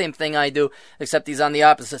exact same thing I do, except he's on the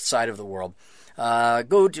opposite side of the world.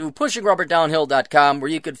 Go to pushingrubberdownhill.com where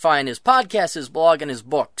you can find his podcast, his blog, and his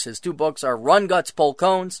books. His 2 books are Run Guts, Pull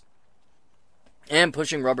Cones and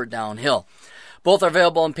Pushing Rubber Downhill. Both are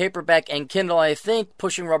available in paperback and Kindle. I think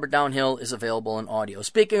Pushing Rubber Downhill is available in audio.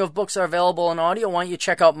 Speaking of books that are available in audio, why don't you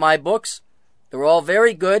check out my books? They're all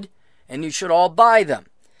very good, and you should all buy them.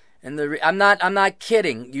 And I'm not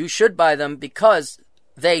kidding. You should buy them because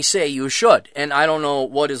they say you should. And I don't know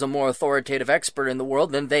what is a more authoritative expert in the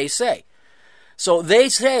world than they say. So they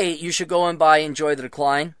say you should go and buy Enjoy the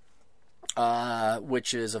Decline,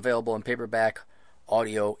 which is available in paperback,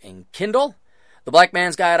 audio, and Kindle. The Black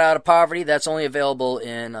Man's Guide Out of Poverty, that's only available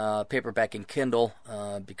in paperback and Kindle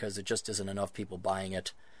because it just isn't enough people buying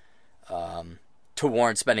it to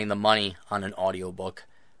warrant spending the money on an audiobook.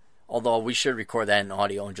 Although we should record that in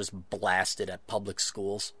audio and just blast it at public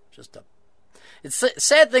schools.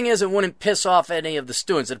 Sad thing is it wouldn't piss off any of the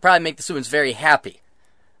students. It'd probably make the students very happy.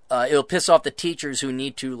 It'll piss off the teachers who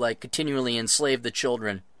need to continually enslave the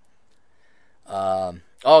children.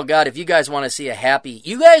 Oh God, if you guys want to see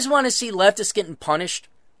you guys want to see leftists getting punished?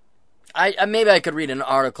 Maybe I could read an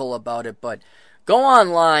article about it, but go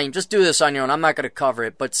online, just do this on your own. I'm not going to cover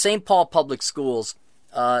it, but St. Paul Public Schools,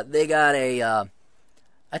 they got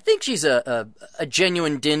I think she's a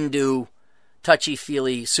genuine Dindu,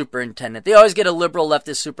 touchy-feely superintendent. They always get a liberal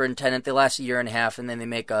leftist superintendent. They last a year and a half, and then they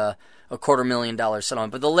make a $250,000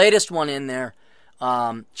 settlement. But the latest one in there,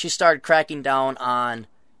 she started cracking down on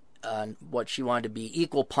what she wanted to be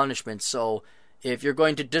equal punishment. So if you're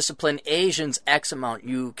going to discipline Asians X amount,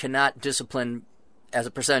 you cannot discipline, as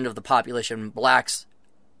a percentage of the population, blacks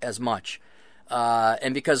as much.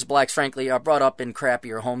 And because blacks, frankly, are brought up in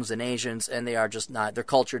crappier homes than Asians, and they are just not, their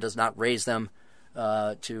culture does not raise them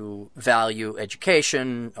to value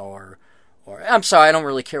education or I'm sorry, I don't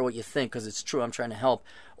really care what you think because it's true, I'm trying to help,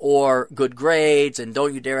 or good grades, and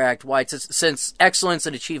don't you dare act white. Since excellence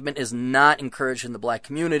and achievement is not encouraged in the black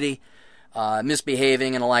community,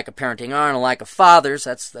 misbehaving and a lack of parenting are, and a lack of fathers,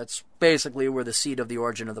 that's basically where the seed of the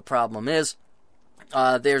origin of the problem is.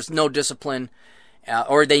 There's no discipline,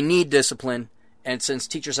 or they need discipline. And since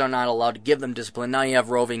teachers are not allowed to give them discipline, now you have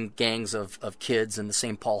roving gangs of kids in the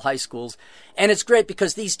St. Paul high schools. And it's great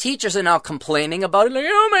because these teachers are now complaining about it, like,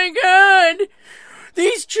 oh my God,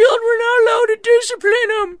 these children are allowed to discipline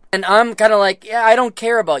them. And I'm kind of like, yeah, I don't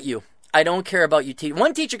care about you. I don't care about you.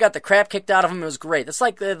 One teacher got the crap kicked out of him. It was great. That's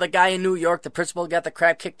like the guy in New York, the principal got the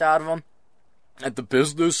crap kicked out of him at the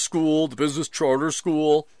business school, the business charter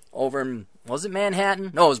school over in, was it Manhattan?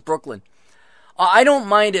 No, it was Brooklyn. I don't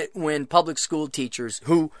mind it when public school teachers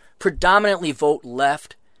who predominantly vote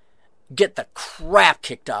left get the crap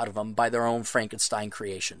kicked out of them by their own Frankenstein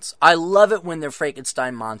creations. I love it when their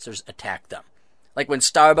Frankenstein monsters attack them. Like when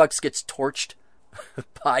Starbucks gets torched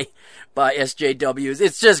by SJWs.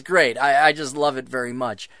 It's just great. I just love it very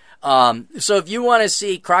much. So if you want to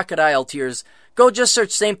see crocodile tears, go just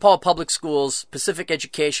search St. Paul Public Schools, Pacific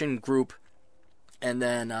Education Group, and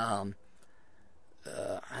then, I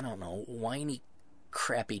don't know, whiny,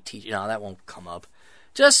 crappy teacher. No, that won't come up.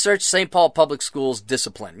 Just search St. Paul Public Schools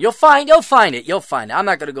discipline. You'll find it. I'm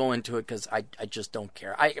not going to go into it because I just don't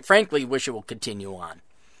care. I frankly wish it will continue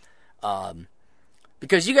on.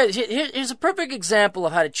 Because you guys, here's a perfect example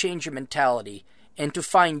of how to change your mentality and to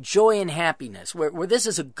find joy and happiness, where this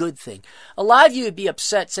is a good thing. A lot of you would be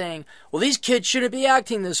upset saying, well, these kids shouldn't be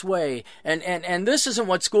acting this way, and this isn't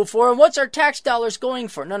what school for, and what's our tax dollars going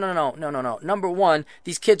for? No. Number one,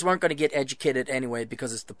 these kids weren't going to get educated anyway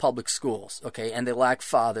because it's the public schools, okay, and they lack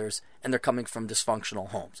fathers, and they're coming from dysfunctional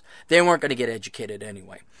homes. They weren't going to get educated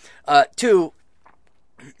anyway. Two,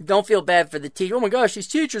 don't feel bad for the teacher. Oh my gosh, these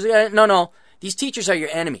teachers, no. These teachers are your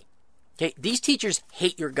enemy. Okay? These teachers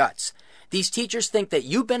hate your guts. These teachers think that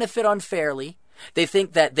you benefit unfairly. They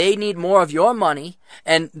think that they need more of your money,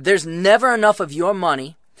 and there's never enough of your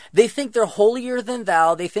money. They think they're holier than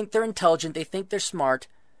thou. They think they're intelligent. They think they're smart.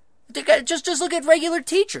 Just look at regular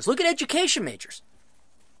teachers. Look at education majors.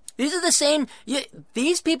 These are the same.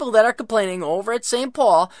 These people that are complaining over at St.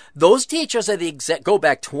 Paul, those teachers are the exact. Go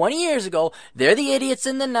back 20 years ago. They're the idiots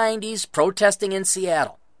in the 90s protesting in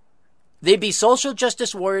Seattle. They'd be social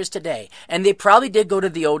justice warriors today, and they probably did go to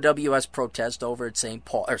the OWS protest over at St.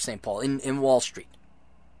 Paul in Wall Street.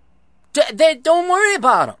 Don't worry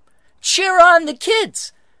about them. Cheer on the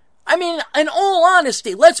kids. I mean, in all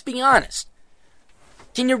honesty, let's be honest.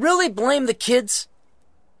 Can you really blame the kids?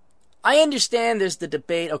 I understand there's the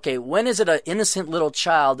debate, okay, when is it an innocent little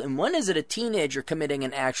child and when is it a teenager committing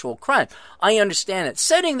an actual crime? I understand it.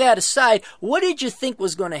 Setting that aside, what did you think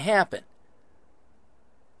was going to happen?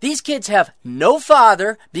 These kids have no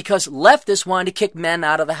father because leftists wanted to kick men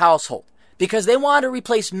out of the household because they wanted to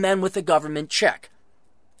replace men with a government check,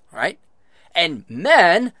 right? And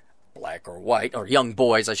men, black or white, or young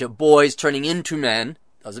boys, boys turning into men,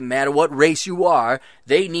 doesn't matter what race you are,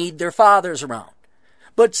 they need their fathers around.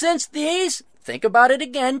 But since these, think about it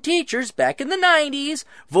again, teachers back in the 90s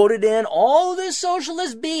voted in all this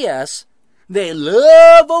socialist BS, they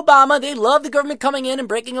love Obama, they love the government coming in and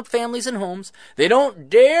breaking up families and homes, they don't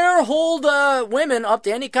dare hold women up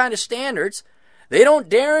to any kind of standards, they don't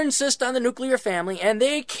dare insist on the nuclear family, and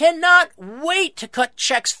they cannot wait to cut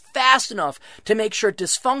checks fast enough to make sure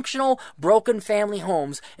dysfunctional, broken family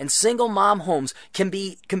homes and single mom homes can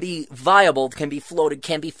be viable, can be floated,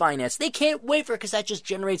 can be financed. They can't wait for it because that just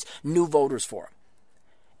generates new voters for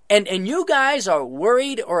them. And you guys are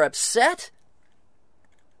worried or upset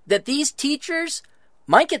that these teachers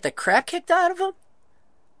might get the crap kicked out of them?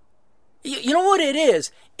 You know what it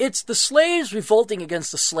is? It's the slaves revolting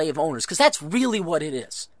against the slave owners, because that's really what it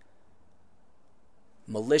is.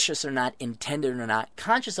 Malicious or not, intended or not,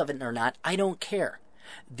 conscious of it or not, I don't care.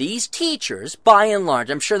 These teachers, by and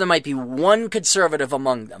large, I'm sure there might be one conservative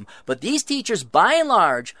among them, but these teachers, by and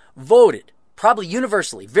large, voted, probably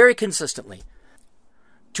universally, very consistently,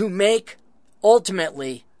 to make,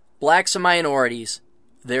 ultimately, blacks and minorities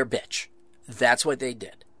their bitch. That's what they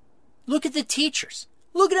did. Look at the teachers.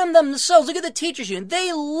 Look at them themselves. Look at the teachers union.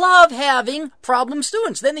 They love having problem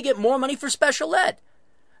students. Then they get more money for special ed.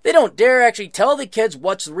 They don't dare actually tell the kids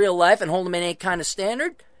what's real life and hold them in any kind of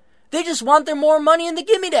standard. They just want their more money and the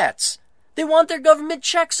gimme-dats. They want their government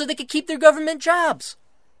checks so they can keep their government jobs.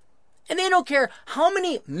 And they don't care how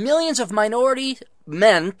many millions of minority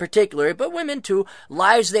men, particularly, but women too,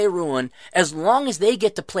 lives they ruin, as long as they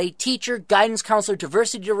get to play teacher, guidance counselor,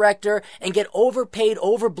 diversity director, and get overpaid,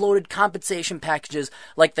 overbloated compensation packages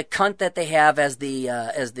like the cunt that they have as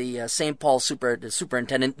the St. Paul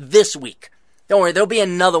superintendent this week. Don't worry, there'll be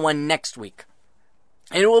another one next week.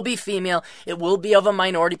 And it will be female, it will be of a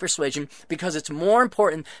minority persuasion, because it's more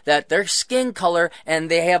important that their skin color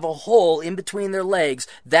and they have a hole in between their legs,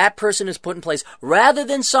 that person is put in place, rather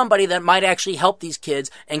than somebody that might actually help these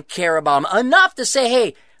kids and care about them enough to say,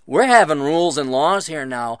 hey, we're having rules and laws here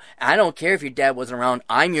now. I don't care if your dad wasn't around,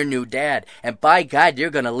 I'm your new dad, and by God, you're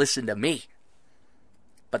going to listen to me.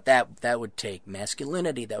 But that would take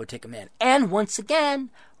masculinity, that would take a man. And once again,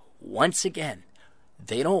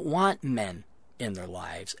 they don't want men in their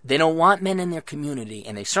lives. They don't want men in their community,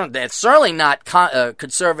 and that's certainly not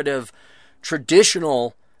conservative,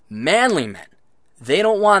 traditional, manly men. They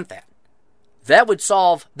don't want that. That would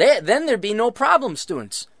solve, then there'd be no problem,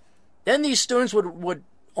 students. Then these students would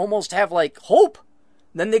almost have like hope.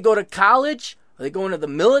 Then they go to college, or they go into the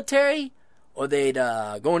military, or they'd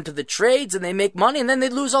go into the trades and they make money, and then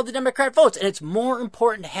they'd lose all the Democratic votes. And it's more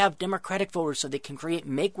important to have Democratic voters so they can create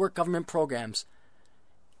make-work government programs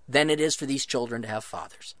than it is for these children to have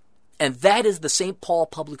fathers. And that is the St. Paul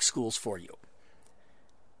public schools for you.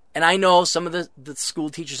 And I know some of the school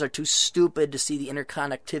teachers are too stupid to see the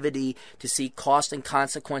interconnectivity, to see cost and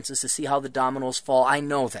consequences, to see how the dominoes fall. I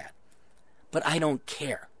know that. But I don't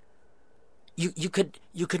care. You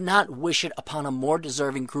could not wish it upon a more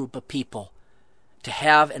deserving group of people to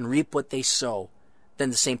have and reap what they sow than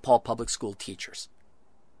the St. Paul public school teachers.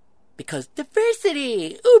 Because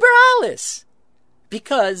diversity, uber alles.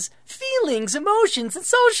 Because feelings, emotions, and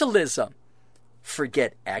socialism.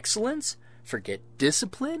 Forget excellence, forget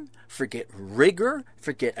discipline, forget rigor,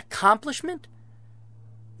 forget accomplishment.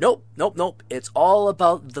 Nope. It's all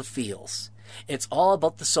about the feels. It's all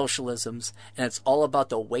about the socialisms, and it's all about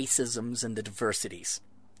the wacisms and the diversities.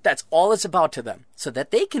 That's all it's about to them, so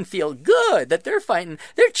that they can feel good, that they're fighting,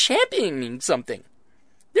 they're championing something.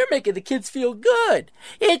 They're making the kids feel good.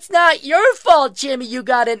 It's not your fault, Jimmy, you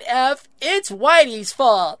got an F. It's Whitey's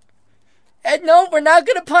fault. And no, we're not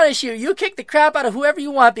going to punish you. You kick the crap out of whoever you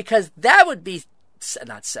want, because that would be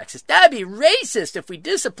not sexist. That would be racist if we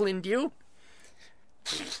disciplined you.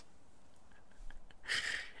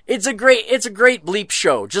 It's a great bleep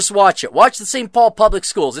show. Just watch it. Watch the St. Paul Public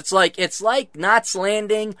Schools. It's like Knots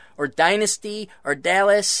Landing or Dynasty or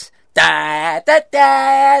Dallas. Da da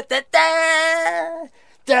da da da.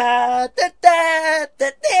 Da da da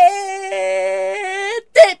da da.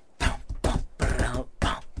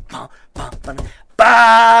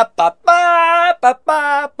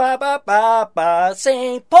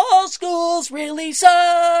 St. Paul schools really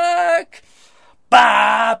suck.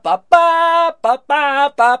 ba ba ba ba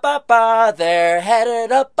ba ba ba ba. They're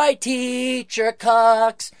headed up by Teacher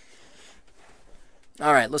Cox.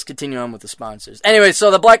 All right, let's continue on with the sponsors. Anyway,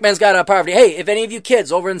 so the black man's got out of poverty. Hey, if any of you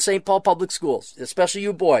kids over in St. Paul Public Schools, especially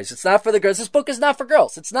you boys, it's not for the girls. This book is not for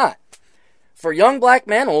girls. It's not. For young black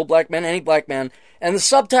men, old black men, any black man. And the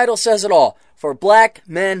subtitle says it all. For black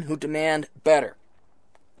men who demand better.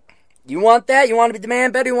 You want that? You want to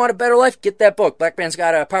demand better? You want a better life? Get that book. Black Man's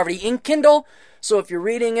Got Out of Poverty in Kindle. So if you're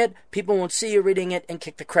reading it, people won't see you reading it and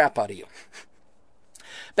kick the crap out of you.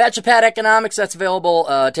 Bachelor Pad Economics, that's available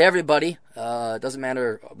to everybody. It doesn't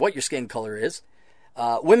matter what your skin color is.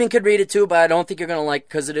 Women could read it too, but I don't think you're going to like it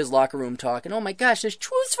because it is locker room talk. And oh my gosh, there's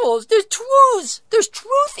truthfuls, there's truths, there's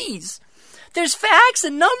truthies. There's facts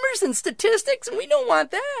and numbers and statistics, and we don't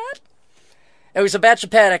want that. Anyway, so Bachelor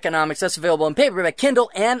Pad Economics, that's available in paperback, Kindle,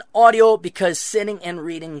 and audio because sitting and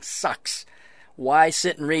reading sucks. Why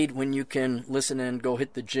sit and read when you can listen and go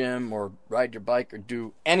hit the gym or ride your bike or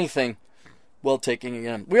do anything while taking an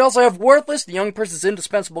exam? We also have Worthless, the Young Person's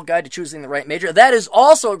Indispensable Guide to Choosing the Right Major. That is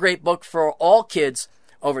also a great book for all kids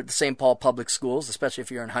over at the St. Paul Public Schools, especially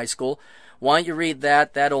if you're in high school. Why don't you read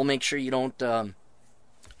that? That'll make sure you don't...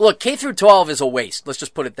 Look, K through 12 is a waste. Let's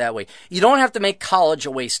just put it that way. You don't have to make college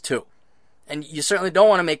a waste, too. And you certainly don't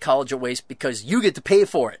want to make college a waste because you get to pay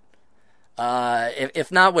for it.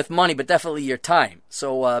 If not with money, but definitely your time.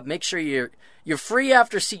 So make sure you're free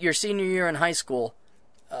after your senior year in high school.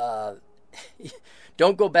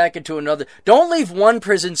 Don't go back into another. Don't leave one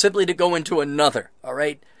prison simply to go into another, all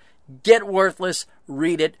right? Get Worthless,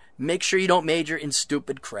 read it. Make sure you don't major in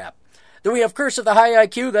stupid crap. Then we have Curse of the High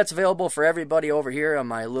IQ. That's available for everybody over here on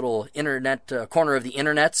my little internet corner of the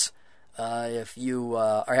internets. If you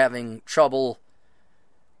are having trouble,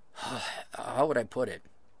 how would I put it?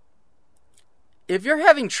 If you're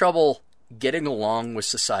having trouble getting along with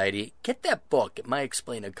society, get that book. It might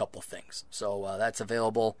explain a couple things. So that's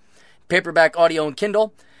available, paperback, audio, and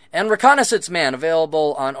Kindle. And Reconnaissance Man,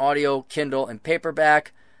 available on audio, Kindle, and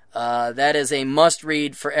paperback. That is a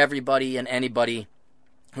must-read for everybody and anybody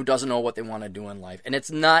who doesn't know what they want to do in life. And it's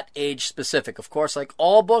not age-specific. Of course, like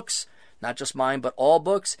all books, not just mine, but all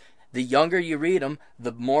books, the younger you read them,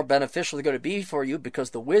 the more beneficial they're going to be for you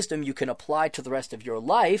because the wisdom you can apply to the rest of your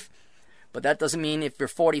life. But that doesn't mean if you're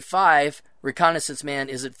 45, Reconnaissance Man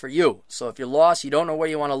isn't for you. So if you're lost, you don't know where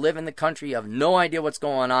you want to live in the country, you have no idea what's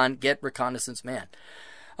going on, get Reconnaissance Man.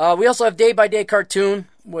 We also have Day by Day Cartoon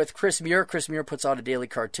with Chris Muir. Chris Muir puts out a daily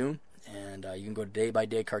cartoon, and you can go to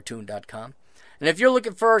daybydaycartoon.com. And if you're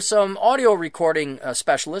looking for some audio recording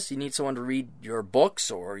specialists, you need someone to read your books,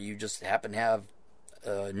 or you just happen to have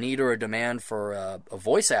a need or a demand for a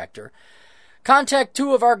voice actor, contact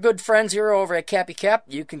two of our good friends here over at Cappy Cap.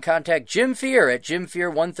 You can contact Jim Fear at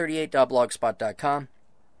jimfear138.blogspot.com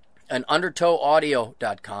and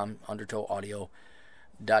undertowaudio.com,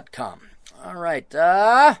 undertowaudio.com. All right.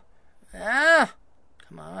 Come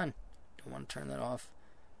on. Don't want to turn that off.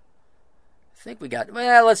 I think we got...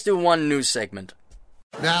 Well, let's do one news segment.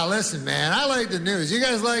 Now, listen, man. I like the news. You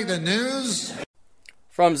guys like the news?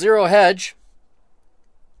 From Zero Hedge.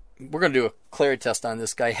 We're going to do a clarity test on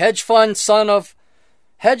this guy. Hedge fund of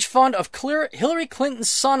Hillary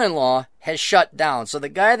Clinton's son-in-law has shut down. So the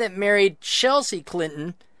guy that married Chelsea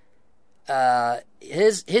Clinton,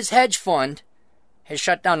 his hedge fund has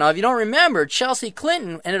shut down. Now, if you don't remember, Chelsea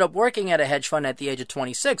Clinton ended up working at a hedge fund at the age of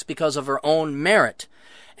 26 because of her own merit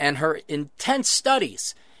and her intense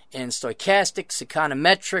studies in stochastics,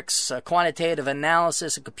 econometrics, quantitative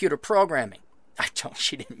analysis, and computer programming.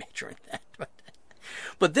 She didn't major in that.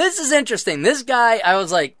 But this is interesting. This guy, I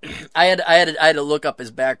was like, I had to look up his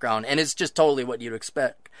background, and it's just totally what you'd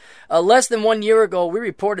expect. Less than 1 year ago, we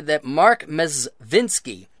reported that Marc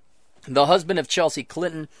Mevzinsky, the husband of Chelsea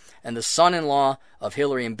Clinton and the son-in-law of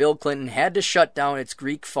Hillary and Bill Clinton, had to shut down its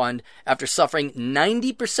Greek fund after suffering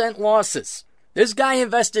 90% losses. This guy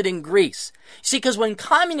invested in Greece. See, because when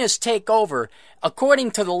communists take over,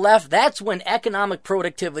 according to the left, that's when economic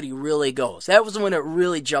productivity really goes. That was when it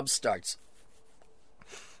really jump starts.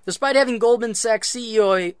 Despite having Goldman Sachs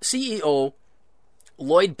CEO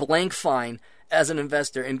Lloyd Blankfein as an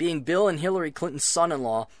investor and being Bill and Hillary Clinton's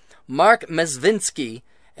son-in-law, Marc Mevzinsky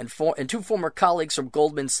and two former colleagues from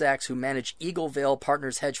Goldman Sachs who manage Eagle Vale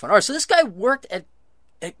Partners hedge fund. All right, so this guy worked at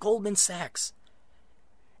Goldman Sachs.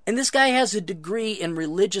 And this guy has a degree in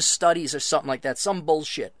religious studies or something like that, some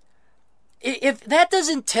bullshit. If that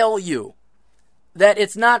doesn't tell you that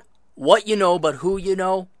it's not what you know, but who you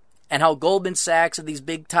know, and how Goldman Sachs and these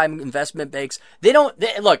big-time investment banks, they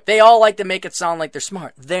all like to make it sound like they're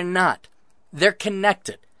smart. They're not. They're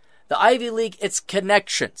connected. The Ivy League, it's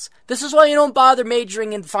connections. This is why you don't bother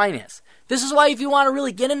majoring in finance. This is why if you want to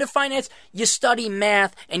really get into finance, you study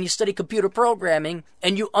math and you study computer programming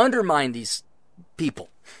and you undermine these people.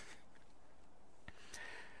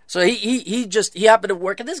 So he happened to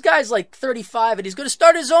work, and this guy's like 35, and he's going to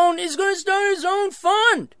start his own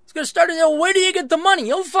fund. He's going to start his own. Where do you get the money?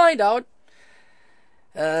 You'll find out.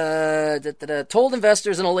 Told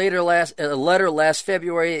investors in a letter last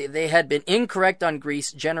February they had been incorrect on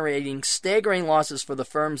Greece, generating staggering losses for the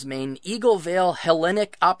firm's main Eagle Vale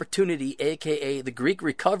Hellenic Opportunity, aka the Greek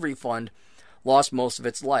Recovery Fund, lost most of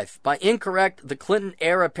its life. By incorrect, the Clinton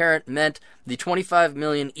heir apparent meant the $25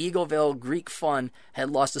 million Eagle Vale Greek Fund had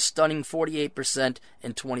lost a stunning 48%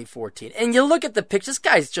 in 2014. And you look at the picture, this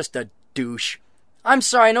guy's just a douche. I'm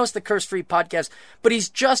sorry, I know it's the curse-free podcast, but he's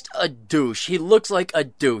just a douche. He looks like a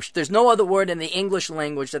douche. There's no other word in the English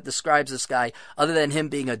language that describes this guy other than him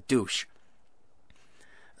being a douche.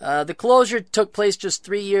 The closure took place just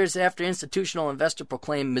 3 years after institutional investor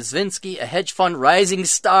proclaimed Mevzinsky a hedge fund rising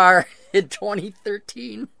star in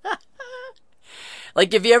 2013.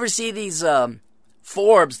 Like if you ever see these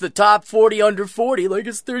Forbes, the top 40 under 40, like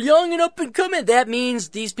they're young and up and coming, that means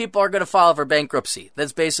these people are going to file for bankruptcy.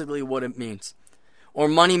 That's basically what it means. Or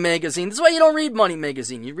Money Magazine. This is why you don't read Money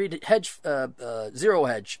Magazine. You read Zero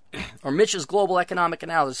Hedge, or Mitch's Global Economic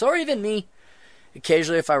Analysis, or even me,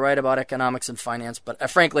 occasionally if I write about economics and finance, but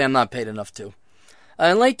frankly I'm not paid enough to.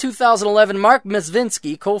 In late 2011, Marc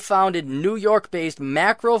Mevzinsky co-founded New York-based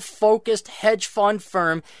macro-focused hedge fund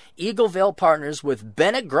firm Eagle Vale Partners with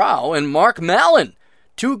Bennett Grau and Mark Mallon,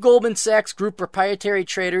 two Goldman Sachs Group proprietary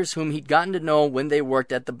traders whom he'd gotten to know when they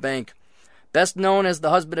worked at the bank. Best known as the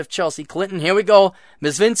husband of Chelsea Clinton, here we go,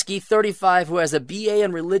 Mevzinsky, 35, who has a BA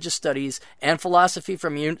in Religious Studies and Philosophy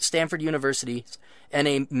from Stanford University and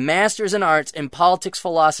a Master's in Arts in Politics,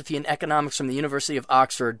 Philosophy, and Economics from the University of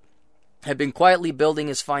Oxford, had been quietly building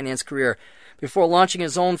his finance career. Before launching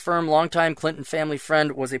his own firm, longtime Clinton family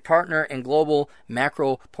friend was a partner and global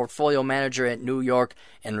macro portfolio manager at New York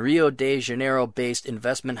and Rio de Janeiro-based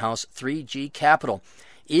investment house 3G Capital.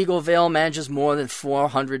 Eagle Vale manages more than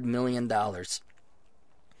 $400 million.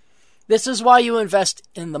 This is why you invest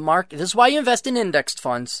in the market. This is why you invest in indexed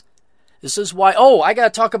funds. This is why, I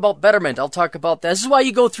got to talk about Betterment. I'll talk about that. This is why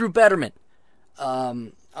you go through Betterment.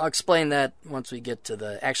 I'll explain that once we get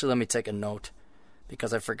to actually, let me take a note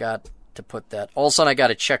because I forgot to put that. All of a sudden, I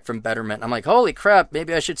got a check from Betterment. I'm like, holy crap,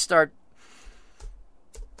 maybe I should start.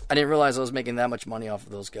 I didn't realize I was making that much money off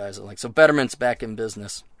of those guys. So Betterment's back in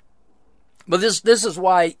business. But this is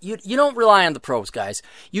why you don't rely on the pros, guys.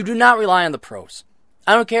 You do not rely on the pros.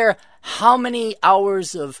 I don't care how many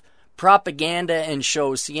hours of propaganda and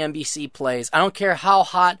shows CNBC plays. I don't care how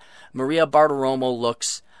hot Maria Bartiromo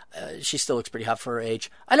looks. She still looks pretty hot for her age.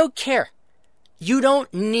 I don't care. You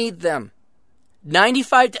don't need them.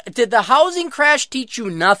 95. Did the housing crash teach you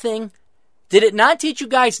nothing? Did it not teach you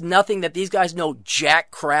guys nothing that these guys know jack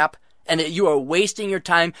crap? And that you are wasting your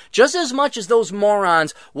time just as much as those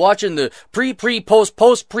morons watching the pre-game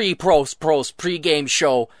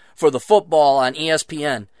show for the football on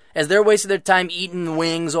ESPN. As they're wasting their time eating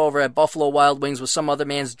wings over at Buffalo Wild Wings with some other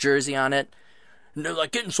man's jersey on it. And they're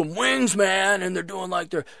like getting some wings, man, and they're doing like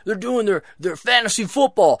they're doing their fantasy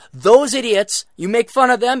football. Those idiots, you make fun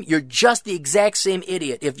of them, you're just the exact same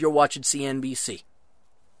idiot if you're watching CNBC.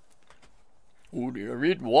 Oh, do you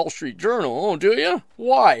read Wall Street Journal? Oh, do you?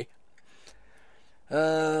 Why?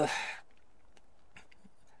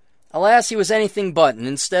 Alas, he was anything but, and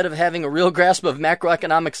instead of having a real grasp of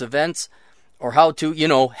macroeconomics events, or how to,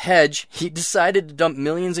 hedge, he decided to dump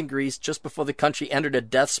millions in Greece just before the country entered a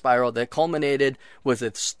death spiral that culminated with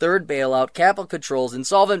its third bailout, capital controls,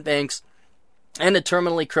 insolvent banks, and a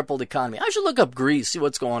terminally crippled economy. I should look up Greece, see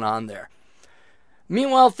what's going on there.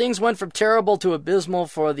 Meanwhile, things went from terrible to abysmal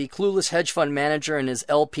for the clueless hedge fund manager and his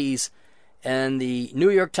LPs, and the New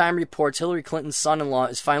York Times reports Hillary Clinton's son-in-law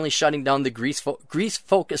is finally shutting down the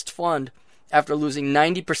Greece-focused fund after losing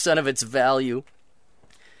 90% of its value.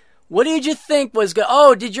 What did you think was good?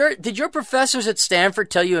 Oh, did your professors at Stanford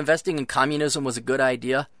tell you investing in communism was a good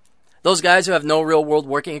idea? Those guys who have no real-world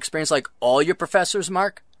working experience, like all your professors,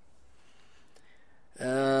 Mark?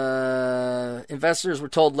 Investors were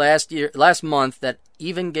told last month that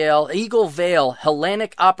Eagle Vale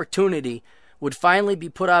Hellenic Opportunity would finally be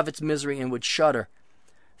put out of its misery and would shutter.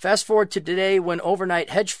 Fast forward to today when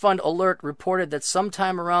overnight Hedge Fund Alert reported that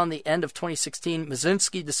sometime around the end of 2016,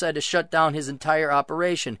 Mevzinsky decided to shut down his entire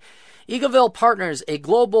operation. Eagle Vale Partners, a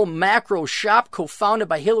global macro shop co-founded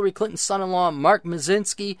by Hillary Clinton's son-in-law, Marc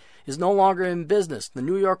Mevzinsky, is no longer in business. The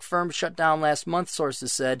New York firm shut down last month,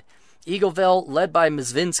 sources said. Eagle Vale, led by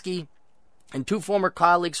Mevzinsky and two former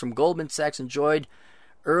colleagues from Goldman Sachs, enjoyed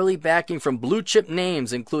early backing from blue-chip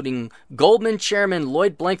names, including Goldman chairman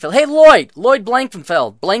Lloyd Blankfeld. Hey, Lloyd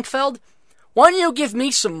Blankfeld, why don't you give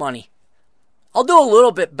me some money? I'll do a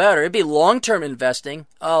little bit better. It'd be long-term investing.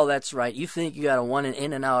 Oh, that's right. You think you got a one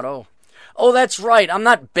in and out. Oh, that's right. I'm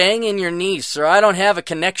not banging your niece, sir. I don't have a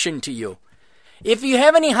connection to you. If you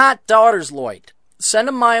have any hot daughters, Lloyd, send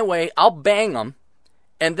them my way. I'll bang them.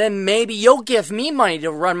 And then maybe you'll give me money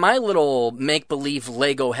to run my little make-believe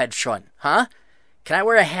Lego hedge fund. Huh? Can I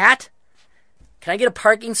wear a hat? Can I get a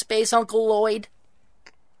parking space, Uncle Lloyd?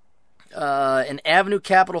 An Avenue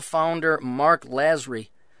Capital founder, Mark Lazary.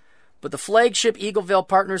 But the flagship Eagleville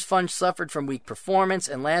Partners Fund suffered from weak performance,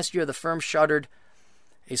 and last year the firm shuttered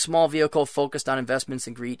a small vehicle focused on investments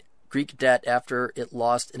in Greek debt after it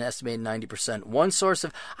lost an estimated 90%. One source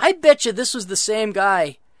of... I bet you this was the same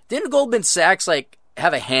guy. Didn't Goldman Sachs,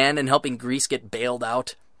 have a hand in helping Greece get bailed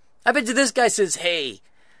out? I bet you this guy says, hey,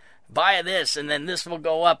 buy this, and then this will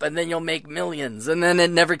go up, and then you'll make millions. And then it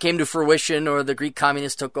never came to fruition, or the Greek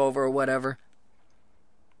communists took over, or whatever.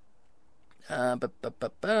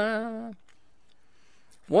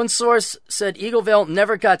 One source said Eagleville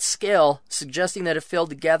never got scale, suggesting that it failed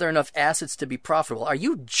to gather enough assets to be profitable. Are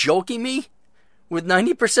you joking me? With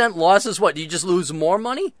 90% losses, what, do you just lose more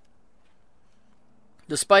money?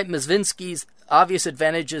 Despite Mevzinsky's obvious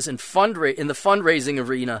advantages in the fundraising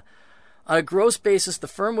arena, on a gross basis, the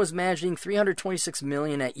firm was managing $326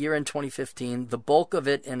 million at year-end 2015, the bulk of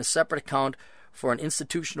it in a separate account for an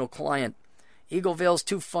institutional client. Eagleville's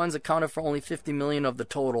two funds accounted for only $50 million of the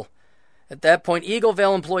total. At that point,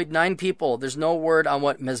 Eagleville employed 9 people. There's no word on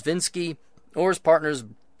what Mevzinsky or his partners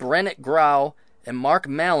Brennett Grau and Mark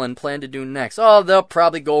Mallon plan to do next. Oh, they'll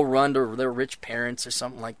probably go run to their rich parents or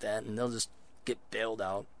something like that, and they'll just get bailed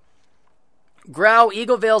out. Grau,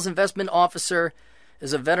 Eagleville's investment officer,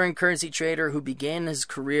 is a veteran currency trader who began his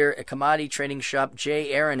career at commodity trading shop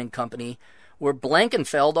J. Aaron & Company, where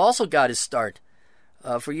Blankenfeld also got his start.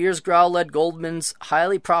 For years, Grau led Goldman's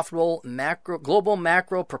highly profitable global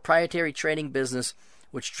macro proprietary trading business,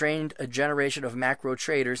 which trained a generation of macro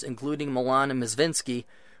traders, including Milan and Mevzinsky,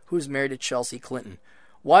 who's married to Chelsea Clinton.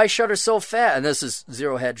 Why shutter so fast? And this is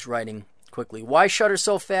Zero Hedge writing quickly. Why shutter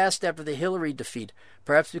so fast after the Hillary defeat?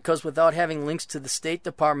 Perhaps because without having links to the State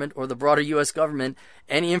Department or the broader U.S. government,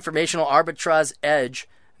 any informational arbitrage edge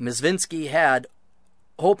Mevzinsky had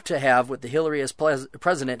hoped to have with the Hillary as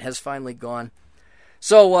president has finally gone.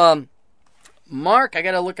 So, Mark, I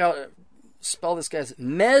gotta spell this guy's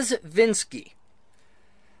Mevzinsky.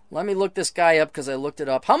 Let me look this guy up because I looked it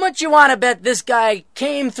up. How much you want to bet this guy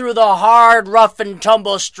came through the hard, rough and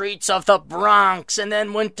tumble streets of the Bronx and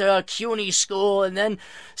then went to CUNY school and then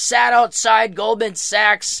sat outside Goldman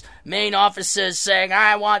Sachs main offices saying,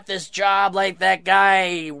 I want this job like that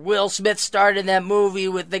guy Will Smith starred in that movie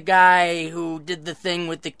with the guy who did the thing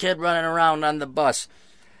with the kid running around on the bus.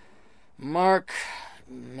 Marc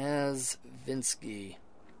Mevzinsky.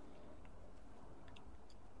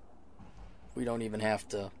 We don't even have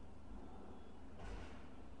to.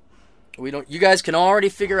 You guys can already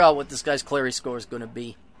figure out what this guy's Clary score is going to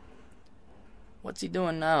be. What's he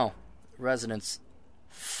doing now? Residence.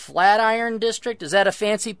 Flatiron District? Is that a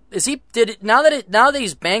fancy... Now that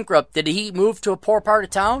he's bankrupt, did he move to a poor part of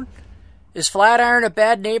town? Is Flatiron a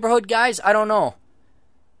bad neighborhood, guys? I don't know.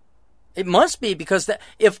 It must be, because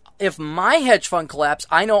if my hedge fund collapsed,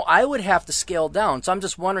 I know I would have to scale down. So I'm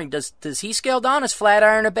just wondering, does he scale down? Is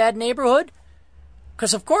Flatiron a bad neighborhood?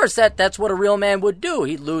 Because of course that's what a real man would do.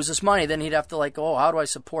 He'd lose his money, then he'd have to how do I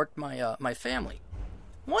support my family?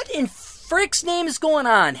 What in frick's name is going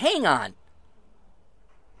on? Hang on.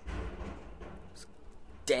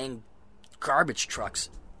 Dang garbage trucks.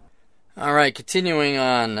 All right, continuing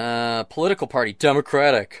on. Political party,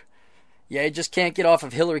 Democratic. Yeah, you just can't get off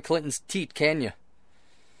of Hillary Clinton's teat, can you?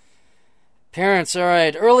 Parents, all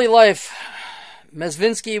right. Early life.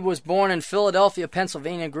 Mevzinsky was born in Philadelphia,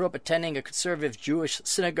 Pennsylvania, and grew up attending a conservative Jewish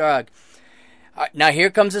synagogue. Now here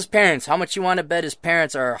comes his parents. How much you want to bet his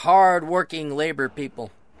parents are hard-working labor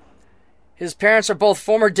people? His parents are both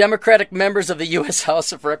former Democratic members of the U.S.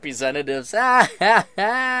 House of Representatives.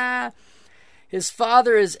 His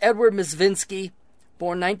father is Edward Mevzinsky,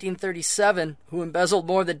 born 1937, who embezzled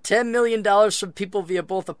more than $10 million from people via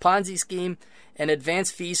both a Ponzi scheme and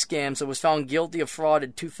advance fee scams and was found guilty of fraud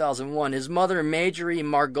in 2001. His mother, Marjorie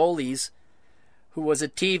Margolis, who was a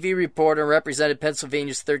TV reporter and represented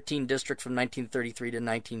Pennsylvania's 13th district from 1993 to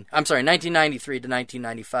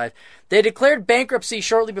 1995. They declared bankruptcy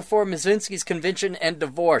shortly before Mevzinsky's conviction and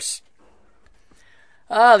divorce.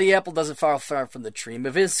 The apple doesn't fall far from the tree.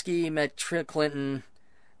 Mevzinsky met Clinton,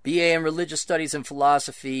 B.A. in religious studies and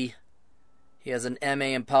philosophy. He has an MA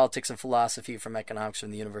in Politics and Philosophy from Economics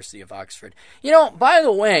from the University of Oxford. You know, by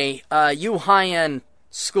the way, you high-end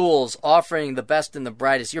schools offering the best and the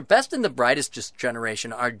brightest, your best and the brightest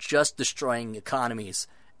generation are just destroying economies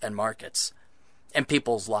and markets and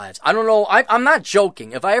people's lives. I don't know. I'm not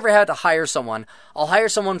joking. If I ever had to hire someone, I'll hire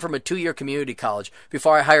someone from a 2-year community college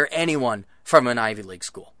before I hire anyone from an Ivy League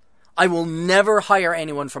school. I will never hire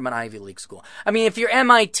anyone from an Ivy League school. I mean, if you're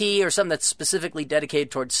MIT or something that's specifically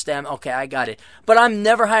dedicated towards STEM, okay, I got it. But I'm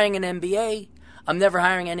never hiring an MBA. I'm never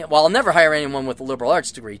hiring I'll never hire anyone with a liberal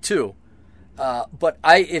arts degree, too. But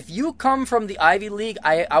if you come from the Ivy League,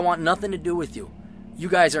 I want nothing to do with you. You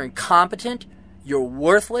guys are incompetent. You're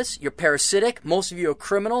worthless. You're parasitic. Most of you are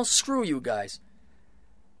criminals. Screw you guys.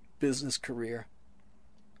 Business career.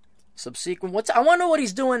 Subsequent. I want to know what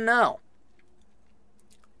he's doing now.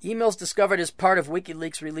 Emails discovered as part of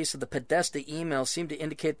WikiLeaks' release of the Podesta emails seem to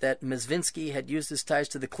indicate that Mevzinsky had used his ties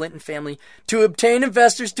to the Clinton family to obtain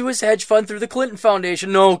investors to his hedge fund through the Clinton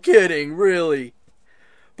Foundation. No kidding, really.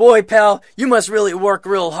 Boy, pal, you must really work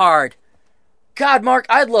real hard. God, Mark,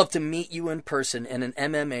 I'd love to meet you in person in an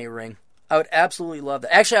MMA ring. I would absolutely love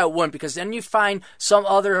that. Actually, I wouldn't, because then you find some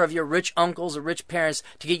other of your rich uncles or rich parents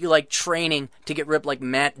to get you, like, training to get ripped like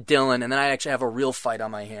Matt Dillon, and then I'd actually have a real fight on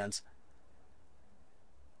my hands.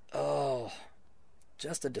 Oh,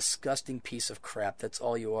 just a disgusting piece of crap. That's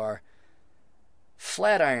all you are.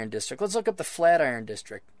 Flatiron District. Let's look up the Flatiron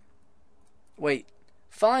District. Wait.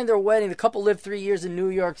 Following their wedding, the couple lived 3 years in New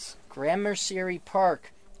York's Gramercy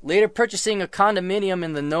Park, later purchasing a condominium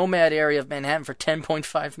in the Nomad area of Manhattan for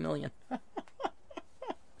 $10.5 million.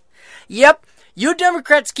 Yep, you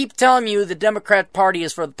Democrats keep telling you the Democrat Party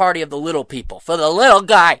is for the party of the little people, for the little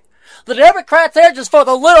guy. The Democrats are just for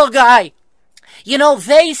the little guy. You know,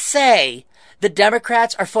 they say the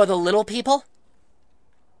Democrats are for the little people.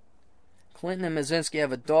 Clinton and Mevzinsky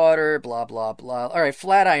have a daughter, blah, blah, blah. All right,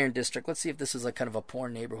 Flatiron District. Let's see if this is like kind of a poor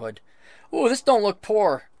neighborhood. Ooh, this don't look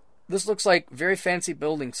poor. This looks like very fancy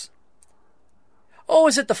buildings. Oh,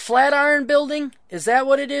 is it the Flatiron Building? Is that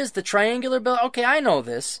what it is? The triangular building? Okay, I know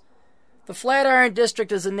this. The Flatiron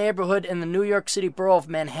District is a neighborhood in the New York City borough of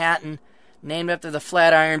Manhattan, named after the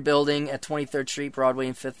Flatiron Building at 23rd Street, Broadway,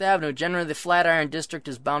 and 5th Avenue. Generally, the Flatiron District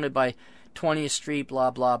is bounded by 20th Street, blah,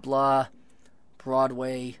 blah, blah,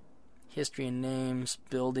 Broadway, history and names,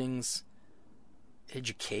 buildings,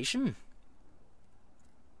 education,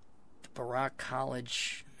 the Barak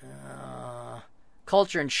College,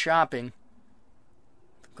 culture and shopping,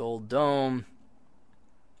 the Gold Dome,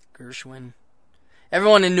 Gershwin.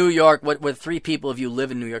 Everyone in New York, with 3 people of you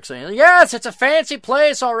live in New York, saying, yes, it's a fancy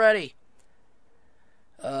place already.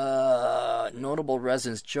 Notable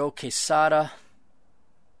residents, Joe Quesada,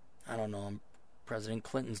 I don't know, President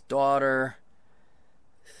Clinton's daughter.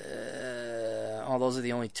 Those are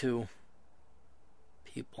the only 2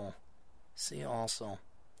 people. See, also,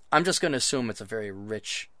 I'm just going to assume it's a very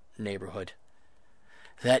rich neighborhood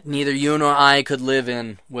that neither you nor I could live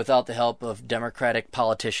in without the help of Democratic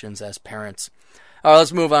politicians as parents. All right,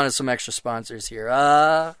 let's move on to some extra sponsors here.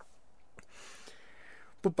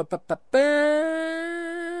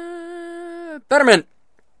 Betterment.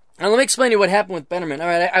 Now, let me explain to you what happened with Betterment. All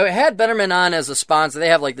right, I had Betterment on as a sponsor. They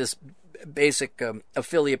have like this basic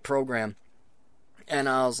affiliate program. And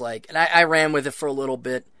I was like, and I ran with it for a little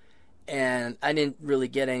bit. And I didn't really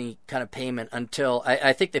get any kind of payment until,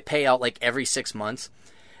 I think they pay out like every 6 months.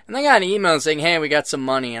 And I got an email saying, hey, we got some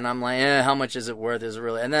money. And I'm like, how much is it worth? Is it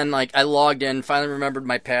really? And then like I logged in, finally remembered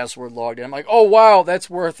my password, logged in. I'm like, oh, wow, that's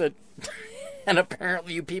worth it. And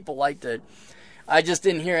apparently you people liked it. I just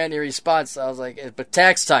didn't hear any response. So I was like, but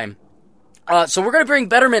tax time. So we're going to bring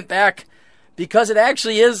Betterment back because it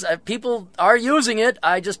actually is. People are using it.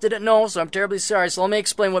 I just didn't know, so I'm terribly sorry. So let me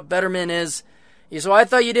explain what Betterment is. So I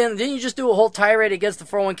thought you didn't you just do a whole tirade against the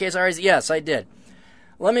 401ks? All right, yes, I did.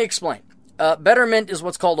 Let me explain. Betterment is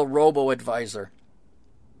what's called a robo-advisor.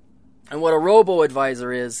 And what a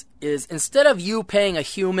robo-advisor is instead of you paying a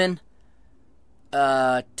human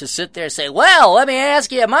to sit there and say, well, let me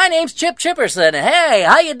ask you, my name's Chip Chipperson. Hey,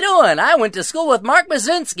 how you doing? I went to school with Marc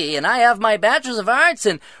Mevzinsky, and I have my Bachelor's of Arts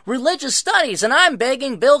in Religious Studies, and I'm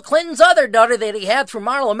begging Bill Clinton's other daughter that he had from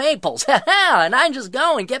Marla Maples. And I'm just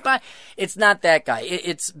going, get by. It's not that guy.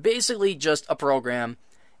 It's basically just a program.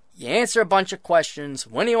 You answer a bunch of questions.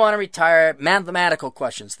 When do you want to retire? Mathematical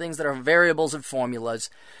questions, things that are variables and formulas.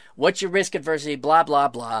 What's your risk adversity? Blah, blah,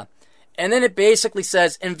 blah. And then it basically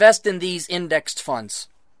says, invest in these indexed funds.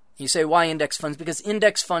 You say, why index funds? Because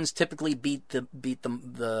index funds typically beat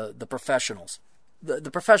the professionals.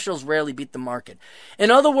 The professionals rarely beat the market.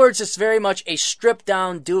 In other words, it's very much a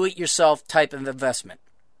stripped-down, do-it-yourself type of investment.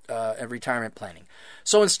 and retirement planning.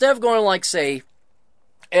 So instead of going to, like, say,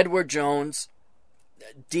 Edward Jones,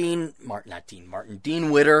 Dean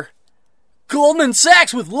Witter, Goldman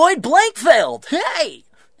Sachs with Lloyd Blankfeld, hey!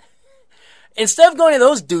 Instead of going to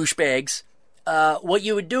those douchebags, what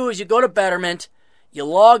you would do is you go to Betterment, you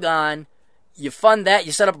log on, you fund that,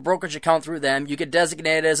 you set up a brokerage account through them, you get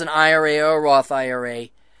designated as an IRA or a Roth IRA,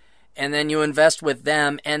 and then you invest with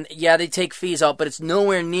them, and yeah, they take fees out, but it's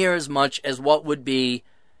nowhere near as much as what would be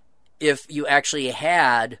if you actually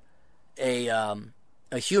had a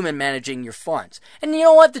human managing your funds. And you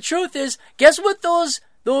know what? The truth is, guess what those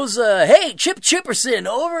hey, Chip Chipperson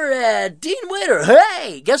over at Dean Witter,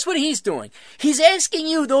 hey, guess what he's doing? He's asking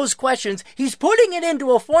you those questions. He's putting it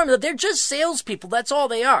into a formula. They're just salespeople. That's all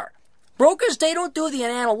they are. Brokers, they don't do the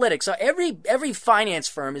analytics. So every finance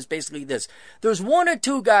firm is basically this. There's one or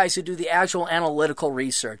two guys who do the actual analytical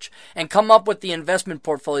research and come up with the investment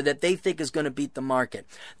portfolio that they think is going to beat the market.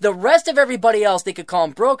 The rest of everybody else, they could call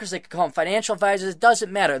them brokers, they could call them financial advisors. It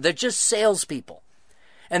doesn't matter. They're just salespeople.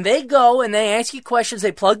 And they go and they ask you questions.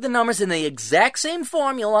 They plug the numbers in the exact same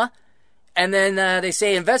formula. And then they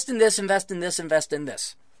say, invest in this, invest in this, invest in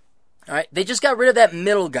this. All right? They just got rid of that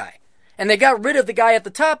middle guy. And they got rid of the guy at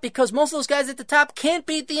the top because most of those guys at the top can't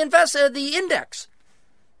beat the index.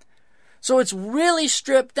 So it's really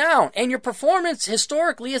stripped down. And your performance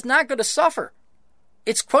historically is not going to suffer.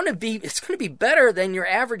 It's going to be better than your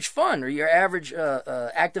average fund or your average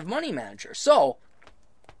active money manager. So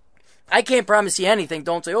I can't promise you anything.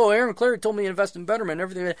 Don't say, oh, Aaron Clary told me to invest in Betterment and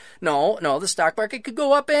everything. No, the stock market could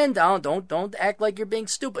go up and down. Don't act like you're being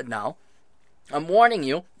stupid now. I'm warning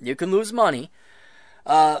you. You can lose money.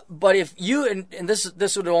 But if you, and this is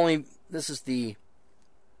the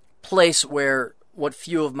place where what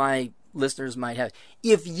few of my listeners might have.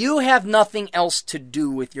 If you have nothing else to do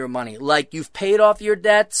with your money, like you've paid off your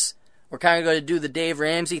debts, we're kind of going to do the Dave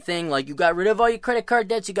Ramsey thing. Like you got rid of all your credit card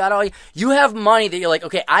debts. You have money that you're like,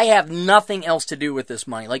 okay, I have nothing else to do with this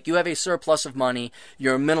money. Like you have a surplus of money.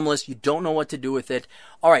 You're a minimalist. You don't know what to do with it.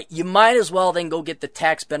 All right. You might as well then go get the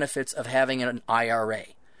tax benefits of having an IRA.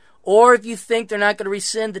 Or if you think they're not going to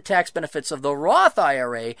rescind the tax benefits of the Roth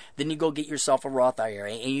IRA, then you go get yourself a Roth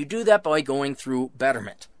IRA. And you do that by going through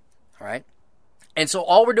Betterment. All right. And so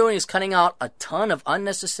all we're doing is cutting out a ton of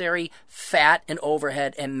unnecessary fat and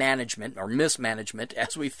overhead and management, or mismanagement,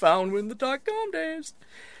 as we found in the .com days.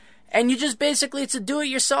 And you just basically, it's a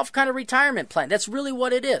do-it-yourself kind of retirement plan. That's really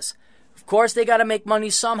what it is. Of course, they got to make money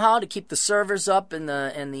somehow to keep the servers up and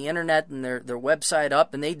the internet and their website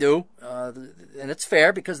up, and they do. And it's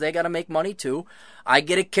fair because they got to make money too. I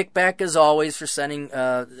get a kickback as always for sending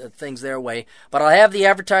things their way. But I'll have the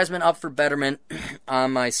advertisement up for Betterment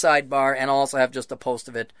on my sidebar, and I'll also have just a post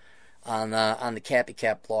of it on the Cappy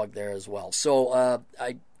Cap blog there as well. So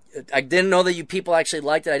I didn't know that you people actually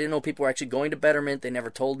liked it. I didn't know people were actually going to Betterment. They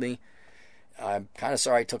never told me. I'm kind of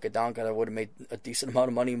sorry I took it down because I would have made a decent amount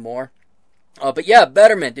of money more. But yeah,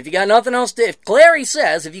 Betterment. If you got nothing else to, if Clary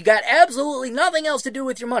says, if you got absolutely nothing else to do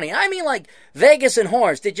with your money, I mean like Vegas and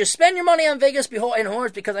whores. Did you spend your money on Vegas and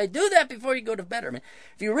whores? Because I do that before you go to Betterment.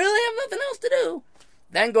 If you really have nothing else to do,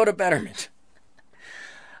 then go to Betterment.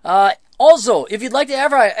 Also, if you'd like to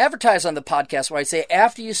advertise on the podcast where I say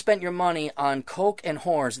after you spent your money on Coke and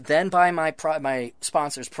whores, then buy my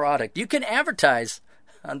sponsor's product, you can advertise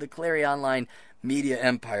on the Clary Online Media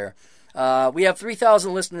Empire. We have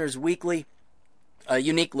 3,000 listeners weekly.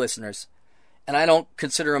 Unique listeners, and I don't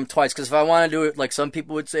consider them twice, because if I want to do it like some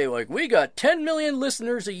people would say, like, we got 10 million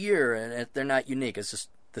listeners a year, and they're not unique. It's just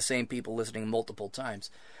the same people listening multiple times.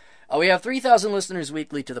 We have 3,000 listeners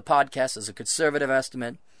weekly to the podcast as a conservative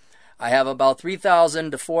estimate. I have about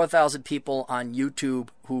 3,000 to 4,000 people on YouTube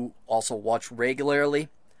who also watch regularly.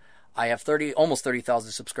 I have almost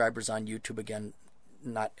 30,000 subscribers on YouTube. Again,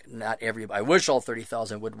 not everybody. I wish all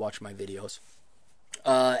 30,000 would watch my videos.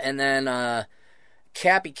 And then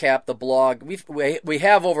Cappy Cap, the blog, we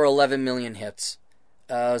have over 11 million hits.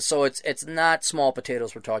 So it's not small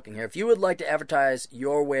potatoes we're talking here. If you would like to advertise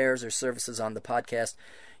your wares or services on the podcast,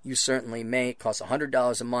 you certainly may. It costs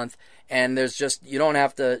 $100 a month, and there's just you don't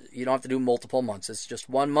have to do multiple months. It's just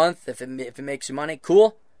 1 month. If it makes you money,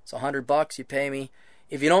 cool. It's $100. You pay me.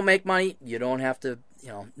 If you don't make money, you don't have to.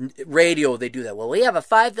 Radio, they do that. Well, we have a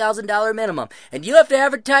 $5,000 minimum, and you have to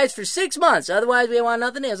advertise for 6 months. Otherwise, we want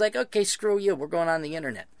nothing. It's like, okay, screw you. We're going on the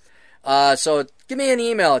internet. So give me an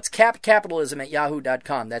email. It's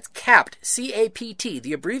captcapitalism@yahoo.com. That's capped, C-A-P-T,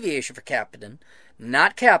 the abbreviation for captain,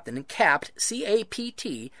 not captain, capped,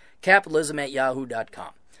 C-A-P-T,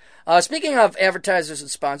 capitalism@yahoo.com. Speaking of advertisers and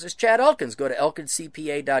sponsors, Chad Elkins. Go to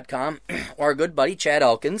elkinscpa.com. Our good buddy, Chad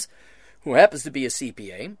Elkins, who happens to be a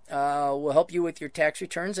CPA, will help you with your tax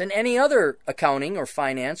returns and any other accounting or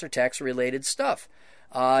finance or tax-related stuff.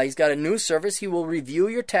 He's got a new service. He will review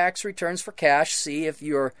your tax returns for cash, see if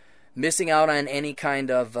you're missing out on any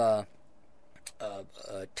kind of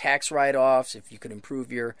tax write-offs, if you could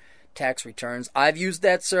improve your tax returns. I've used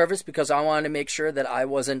that service because I wanted to make sure that I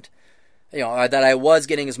wasn't, that I was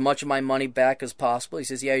getting as much of my money back as possible. He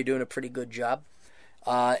says, yeah, you're doing a pretty good job.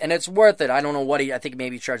 And it's worth it. I don't know what I think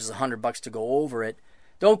maybe he charges $100 to go over it.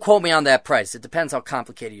 Don't quote me on that price. It depends how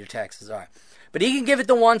complicated your taxes are. But he can give it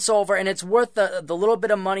the once over, and it's worth the little bit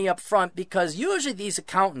of money up front, because usually these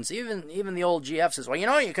accountants, even the old GF says,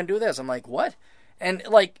 well, you can do this. I'm like, what? And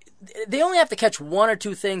they only have to catch one or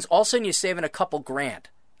two things. All of a sudden you're saving a couple grand.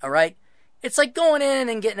 All right? It's like going in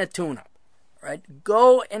and getting a tune-up. Right?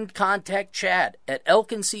 Go and contact Chad at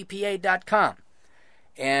elkincpa.com.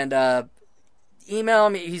 And email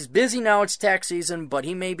him. He's busy now. It's tax season, but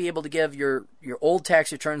he may be able to give your old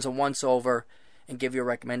tax returns a once-over and give you a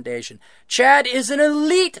recommendation. Chad is an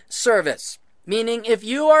elite service, meaning if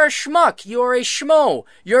you are a schmuck, you are a schmo.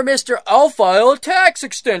 You're Mr. I'll file a tax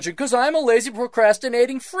extension because I'm a lazy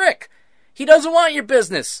procrastinating frick. He doesn't want your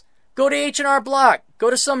business. Go to H&R Block. Go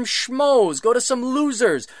to some schmoes. Go to some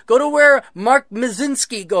losers. Go to where Marc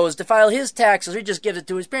Mevzinsky goes to file his taxes. Or he just gives it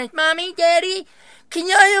to his parents. Mommy, Daddy, can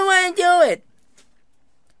you want to do it?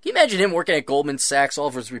 Can you imagine him working at Goldman Sachs? All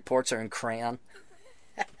of his reports are in crayon.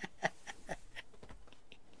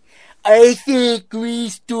 I think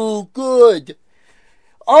we do good.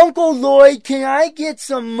 Uncle Lloyd, can I get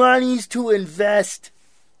some monies to invest?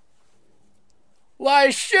 Why,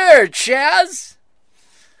 sure, Chaz.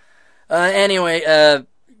 Anyway,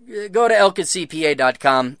 go to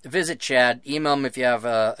elkincpa.com, visit Chad, email him if you have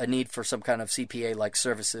a need for some kind of CPA-like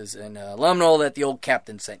services, and let him know that the old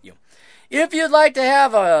captain sent you. If you'd like to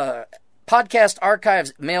have a podcast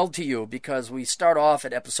archives mailed to you, because we start off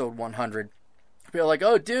at episode 100, people are like,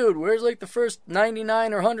 oh, dude, where's the first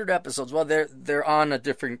 99 or 100 episodes? Well, they're on a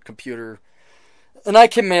different computer, and I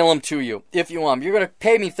can mail them to you if you want. You're going to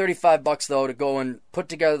pay me $35, though, to go and put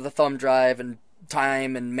together the thumb drive and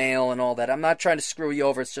time and mail and all that. I'm not trying to screw you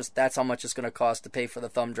over. It's just that's how much it's going to cost to pay for the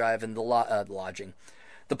thumb drive and the lodging,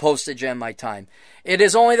 the postage, and my time. It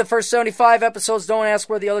is only the first 75 episodes. Don't ask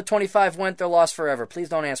where the other 25 went. They're lost forever. Please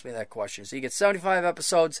don't ask me that question. So you get 75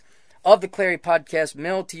 episodes of the Clary podcast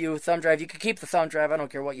mailed to you, thumb drive. You can keep the thumb drive. I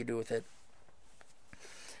don't care what you do with it.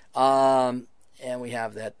 And we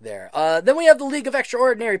have that there. Then we have the League of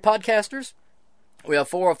Extraordinary Podcasters. We have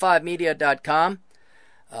 405media.com.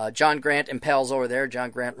 John Grant and pals over there. John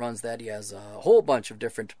Grant runs that. He has a whole bunch of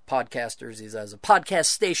different podcasters. He has a podcast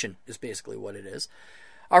station is basically what it is.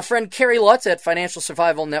 Our friend Carrie Lutz at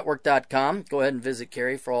financialsurvivalnetwork.com. Go ahead and visit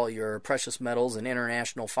Carrie for all your precious metals and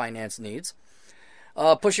international finance needs.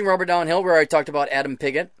 Pushing Rubber Downhill, where I talked about Adam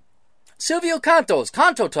Piggott. Silvio Canto's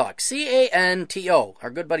Canto Talk, Canto. Our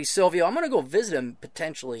good buddy Silvio. I'm going to go visit him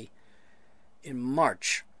potentially in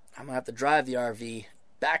March. I'm going to have to drive the RV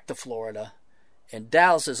back to Florida, and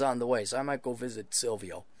Dallas is on the way, so I might go visit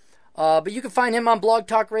Silvio. But you can find him on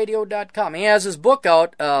blogtalkradio.com. He has his book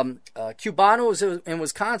out, Cubano in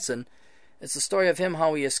Wisconsin. It's the story of him,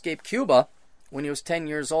 how he escaped Cuba when he was 10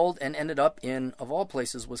 years old and ended up in, of all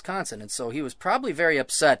places, Wisconsin. And so he was probably very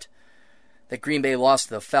upset that Green Bay lost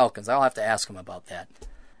to the Falcons. I'll have to ask him about that.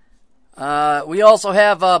 We also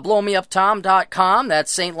have blowmeuptom.com.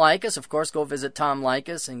 That's St. Lycus. Of course, go visit Tom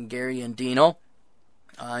Lycus and Gary and Dino.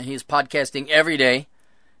 He's podcasting every day.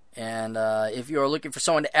 And if you're looking for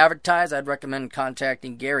someone to advertise, I'd recommend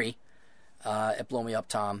contacting Gary at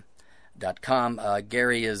blowmeuptom.com.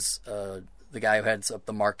 Gary is the guy who heads up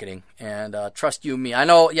the marketing. And trust you me. I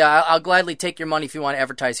know, I'll gladly take your money if you want to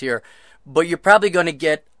advertise here. But you're probably going to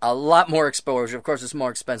get a lot more exposure. Of course, it's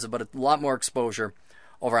more expensive, but a lot more exposure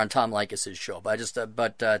over on Tom Likas' show. But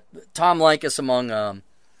Tom Likas among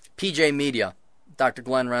PJ Media, Dr.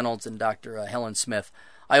 Glenn Reynolds, and Dr. Helen Smith.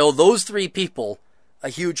 I owe those three people a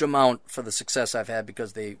huge amount for the success I've had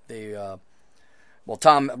because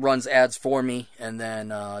Tom runs ads for me, and then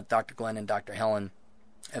Dr. Glenn and Dr. Helen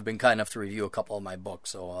have been kind enough to review a couple of my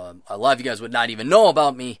books. So a lot of you guys would not even know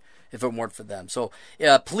about me if it weren't for them. So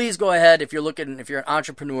please go ahead if you're an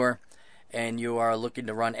entrepreneur and you are looking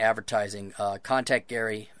to run advertising, contact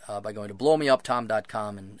Gary by going to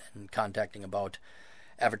blowmeuptom.com and contacting about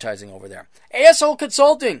advertising over there. ASO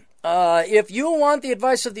Consulting. If you want the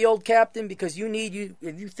advice of the old captain because if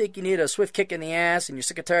you think you need a swift kick in the ass and you're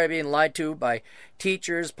sick and tired of being lied to by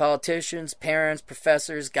teachers, politicians, parents,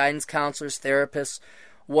 professors, guidance counselors, therapists,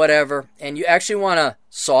 whatever, and you actually want to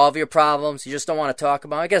solve your problems, you just don't want to talk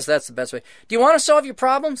about them, I guess that's the best way. Do you want to solve your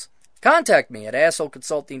problems? contact me at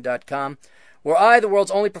assholeconsulting.com, where I, the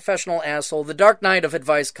world's only professional asshole, the Dark Knight of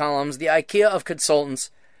advice columns, the IKEA of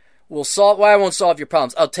consultants, will solve. Well, I won't solve your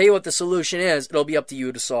problems. I'll tell you what the solution is. It'll be up to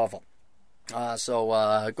you to solve them.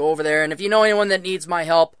 So go over there, and if you know anyone that needs my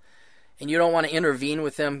help, and you don't want to intervene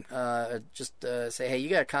with them, just say, hey, you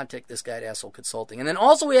got to contact this guy at Asshole Consulting. And then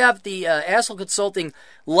also we have the Asshole Consulting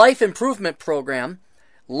Life Improvement Program,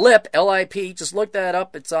 LIP, L-I-P. Just look that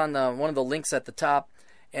up. It's on one of the links at the top.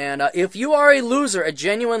 And if you are a loser, a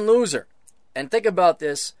genuine loser, and think about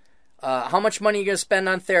this, how much money are you going to spend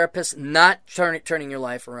on therapists not turning your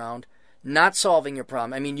life around, not solving your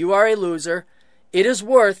problem? I mean, you are a loser. It is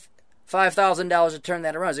worth $5,000 to turn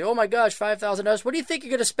that around. Say, oh my gosh, $5,000. What do you think you're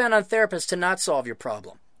going to spend on therapists to not solve your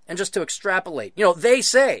problem? And just to extrapolate. You know, they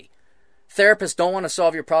say therapists don't want to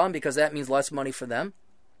solve your problem because that means less money for them.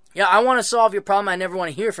 Yeah, I want to solve your problem. I never want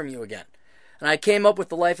to hear from you again. And I came up with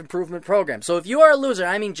the Life Improvement Program. So if you are a loser,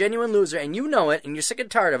 I mean genuine loser, and you know it, and you're sick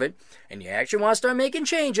and tired of it, and you actually want to start making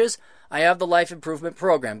changes, I have the Life Improvement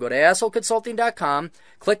Program. Go to assholeconsulting.com,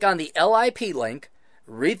 click on the LIP link,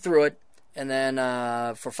 read through it, and then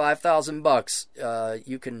for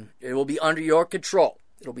 $5,000, it will be under your control.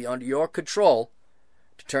 It'll be under your control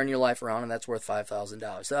to turn your life around, and that's worth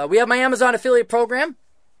 $5,000. We have my Amazon affiliate program.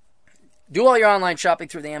 Do all your online shopping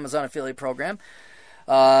through the Amazon affiliate program.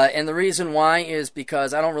 And the reason why is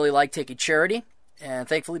because I don't really like taking charity, and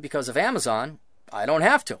thankfully because of Amazon, I don't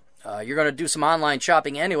have to. You're going to do some online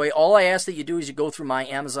shopping anyway. All I ask that you do is you go through my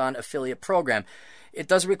Amazon affiliate program. It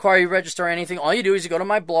doesn't require you to register or anything. All you do is you go to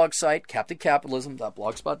my blog site,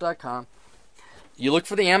 captaincapitalism.blogspot.com. You look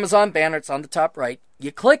for the Amazon banner. It's on the top right.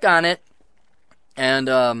 You click on it, and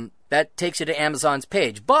that takes you to Amazon's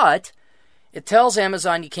page. But it tells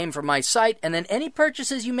Amazon you came from my site, and then any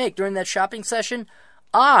purchases you make during that shopping session,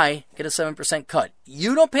 I get a 7% cut.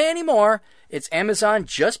 You don't pay any more. It's Amazon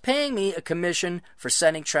just paying me a commission for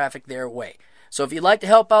sending traffic their way. So if you'd like to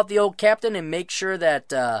help out the old captain and make sure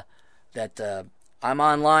that I'm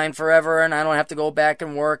online forever and I don't have to go back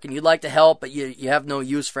and work, and you'd like to help, but you have no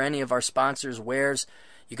use for any of our sponsors' wares,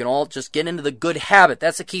 you can all just get into the good habit.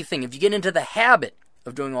 That's the key thing. If you get into the habit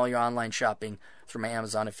of doing all your online shopping through my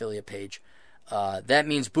Amazon affiliate page, that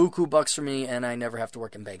means buku bucks for me, and I never have to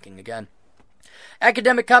work in banking again.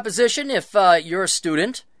 Academic composition, if you're a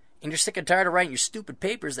student and you're sick and tired of writing your stupid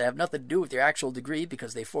papers that have nothing to do with your actual degree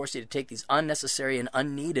because they force you to take these unnecessary and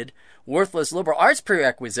unneeded, worthless liberal arts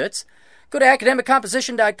prerequisites, go to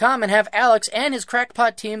academiccomposition.com and have Alex and his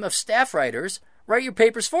crackpot team of staff writers write your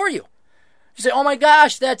papers for you. You say, oh my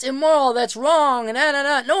gosh, that's immoral, that's wrong,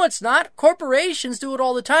 and No, it's not. Corporations do it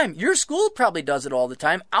all the time. Your school probably does it all the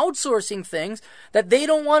time, outsourcing things that they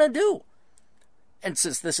don't want to do. And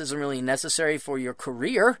since this isn't really necessary for your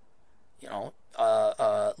career,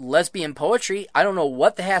 lesbian poetry, I don't know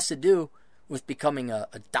what that has to do with becoming a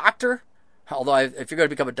doctor. Although if you're going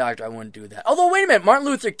to become a doctor, I wouldn't do that. Although, wait a minute, Martin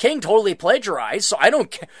Luther King totally plagiarized, so I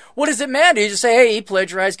don't care. What does it matter? You just say, hey, he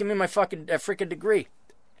plagiarized, give me my freaking degree.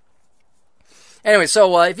 Anyway,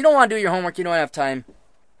 so if you don't want to do your homework, you don't have time,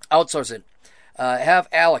 outsource it. Have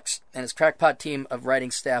Alex and his crackpot team of writing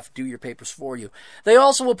staff do your papers for you. They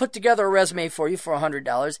also will put together a resume for you for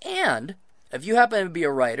 $100. And if you happen to be a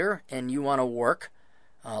writer and you want to work,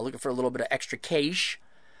 looking for a little bit of extra cash,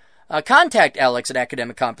 contact Alex at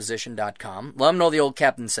academiccomposition.com. Let him know the old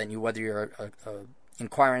captain sent you, whether you're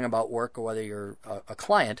inquiring about work or whether you're a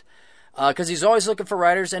client. Because he's always looking for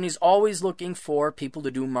writers, and he's always looking for people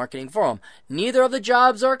to do marketing for him. Neither of the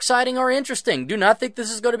jobs are exciting or interesting. Do not think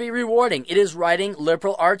this is going to be rewarding. It is writing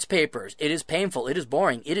liberal arts papers. It is painful. It is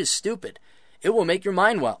boring. It is stupid. It will make your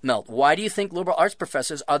mind melt. Why do you think liberal arts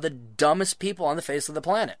professors are the dumbest people on the face of the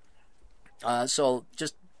planet? So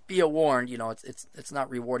just be warned, it's not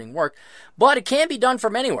rewarding work. But it can be done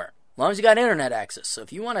from anywhere, as long as you got internet access. So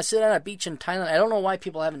if you want to sit on a beach in Thailand, I don't know why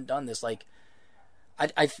people haven't done this.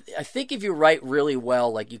 I think if you write really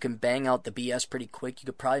well, you can bang out the BS pretty quick. You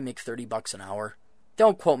could probably make $30 an hour.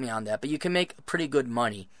 Don't quote me on that, but you can make pretty good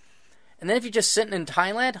money. And then if you're just sitting in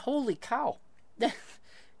Thailand, holy cow,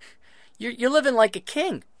 you're living like a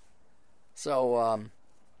king. So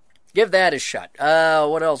give that a shot.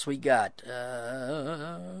 What else we got?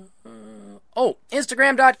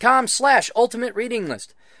 Instagram.com/ultimate reading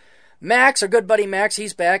list. Max, our good buddy Max,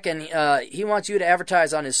 he's back, and he wants you to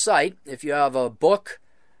advertise on his site. If you have a book,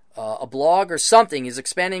 a blog, or something, he's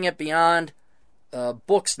expanding it beyond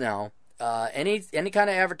books now. Any kind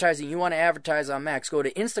of advertising you want to advertise on Max, go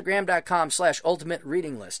to Instagram.com/ultimate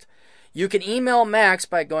reading list. You can email Max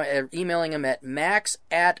by emailing him at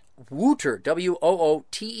max@wooter,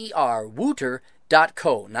 WOOTER,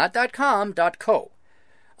 wooter.co, not .com, .co.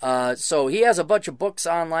 So he has a bunch of books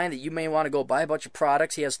online that you may want to go buy, a bunch of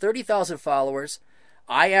products. He has 30,000 followers.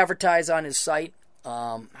 I advertise on his site.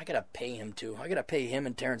 I got to pay him, too. I got to pay him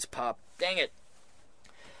and Terrence Pop. Dang it.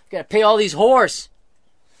 I got to pay all these whores.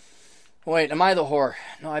 Wait, am I the whore?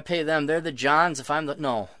 No, I pay them. They're the Johns.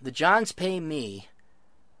 The Johns pay me.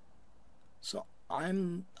 So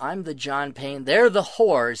I'm the John paying. They're the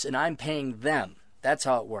whores, and I'm paying them. That's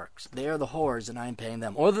how it works. They're the whores, and I'm paying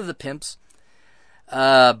them. Or they're the pimps.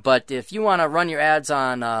 But if you want to run your ads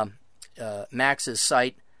on Max's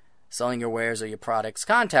site, selling your wares or your products,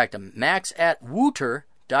 contact him.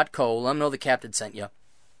 max@wooter.co. Let him know the captain sent you.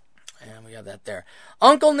 And we have that there.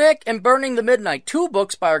 Uncle Nick and Burning the Midnight. 2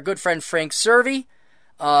 books by our good friend Frank Cervi.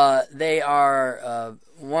 They are,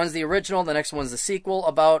 one's the original, the next one's the sequel,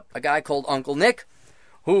 about a guy called Uncle Nick,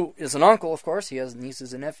 who is an uncle, of course. He has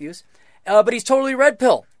nieces and nephews. But he's totally red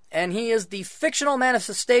pill. And he is the fictional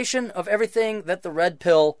manifestation of everything that the red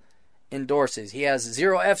pill endorses. He has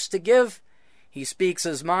 0 F's to give. He speaks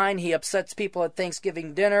his mind. He upsets people at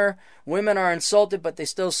Thanksgiving dinner. Women are insulted, but they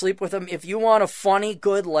still sleep with him. If you want a funny,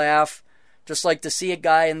 good laugh, just like to see a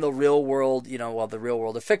guy in the real world,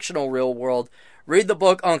 the fictional real world, read the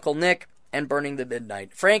book Uncle Nick and Burning the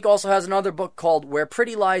Midnight. Frank also has another book called Where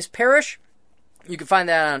Pretty Lies Perish. You can find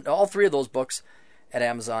that on all 3 of those books at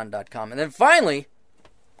Amazon.com. And then finally,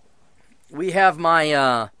 we have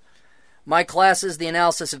my classes, the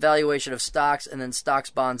analysis, evaluation of stocks, and then stocks,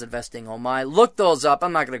 bonds, investing. Oh my. Look those up.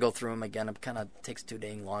 I'm not going to go through them again. It kind of takes too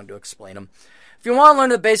dang long to explain them. If you want to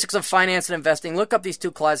learn the basics of finance and investing, look up these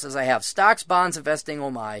 2 classes I have. Stocks, bonds, investing. Oh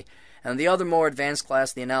my. And the other more advanced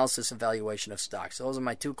class, the analysis, evaluation of stocks. Those are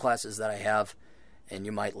my 2 classes that I have, and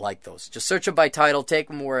you might like those. Just search them by title. Take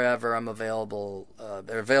them wherever I'm available.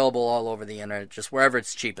 They're available all over the internet, just wherever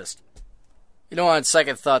it's cheapest. You know, on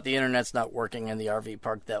second thought, the internet's not working in the RV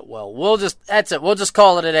park that well. That's it. We'll just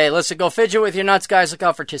call it a day. Listen, go fidget with your nuts, guys. Look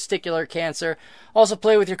out for testicular cancer. Also,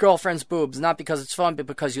 play with your girlfriend's boobs. Not because it's fun, but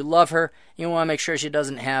because you love her. You want to make sure she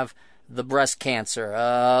doesn't have the breast cancer.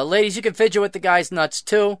 Ladies, you can fidget with the guy's nuts,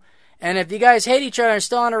 too. And if you guys hate each other and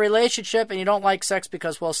still in a relationship and you don't like sex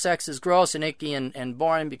because, well, sex is gross and icky and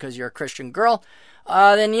boring because you're a Christian girl,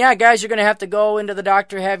 then, yeah, guys, you're going to have to go into the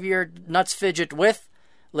doctor, have your nuts fidget with.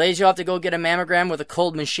 Ladies, you'll have to go get a mammogram with a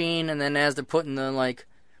cold machine, and then as they're putting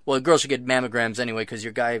girls should get mammograms anyway, because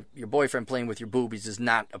your boyfriend playing with your boobies is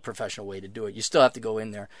not a professional way to do it. You still have to go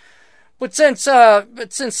in there. But since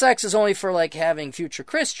sex is only for having future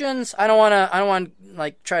Christians, I don't want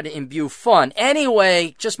to try to imbue fun.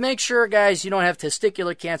 Anyway, just make sure, guys, you don't have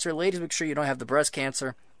testicular cancer. Ladies, make sure you don't have the breast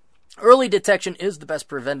cancer. Early detection is the best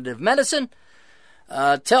preventative medicine.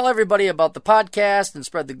 Tell everybody about the podcast and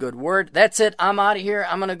spread the good word. That's it. I'm out of here.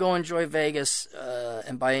 I'm going to go enjoy Vegas.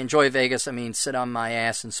 And by enjoy Vegas, I mean sit on my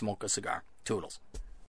ass and smoke a cigar. Toodles.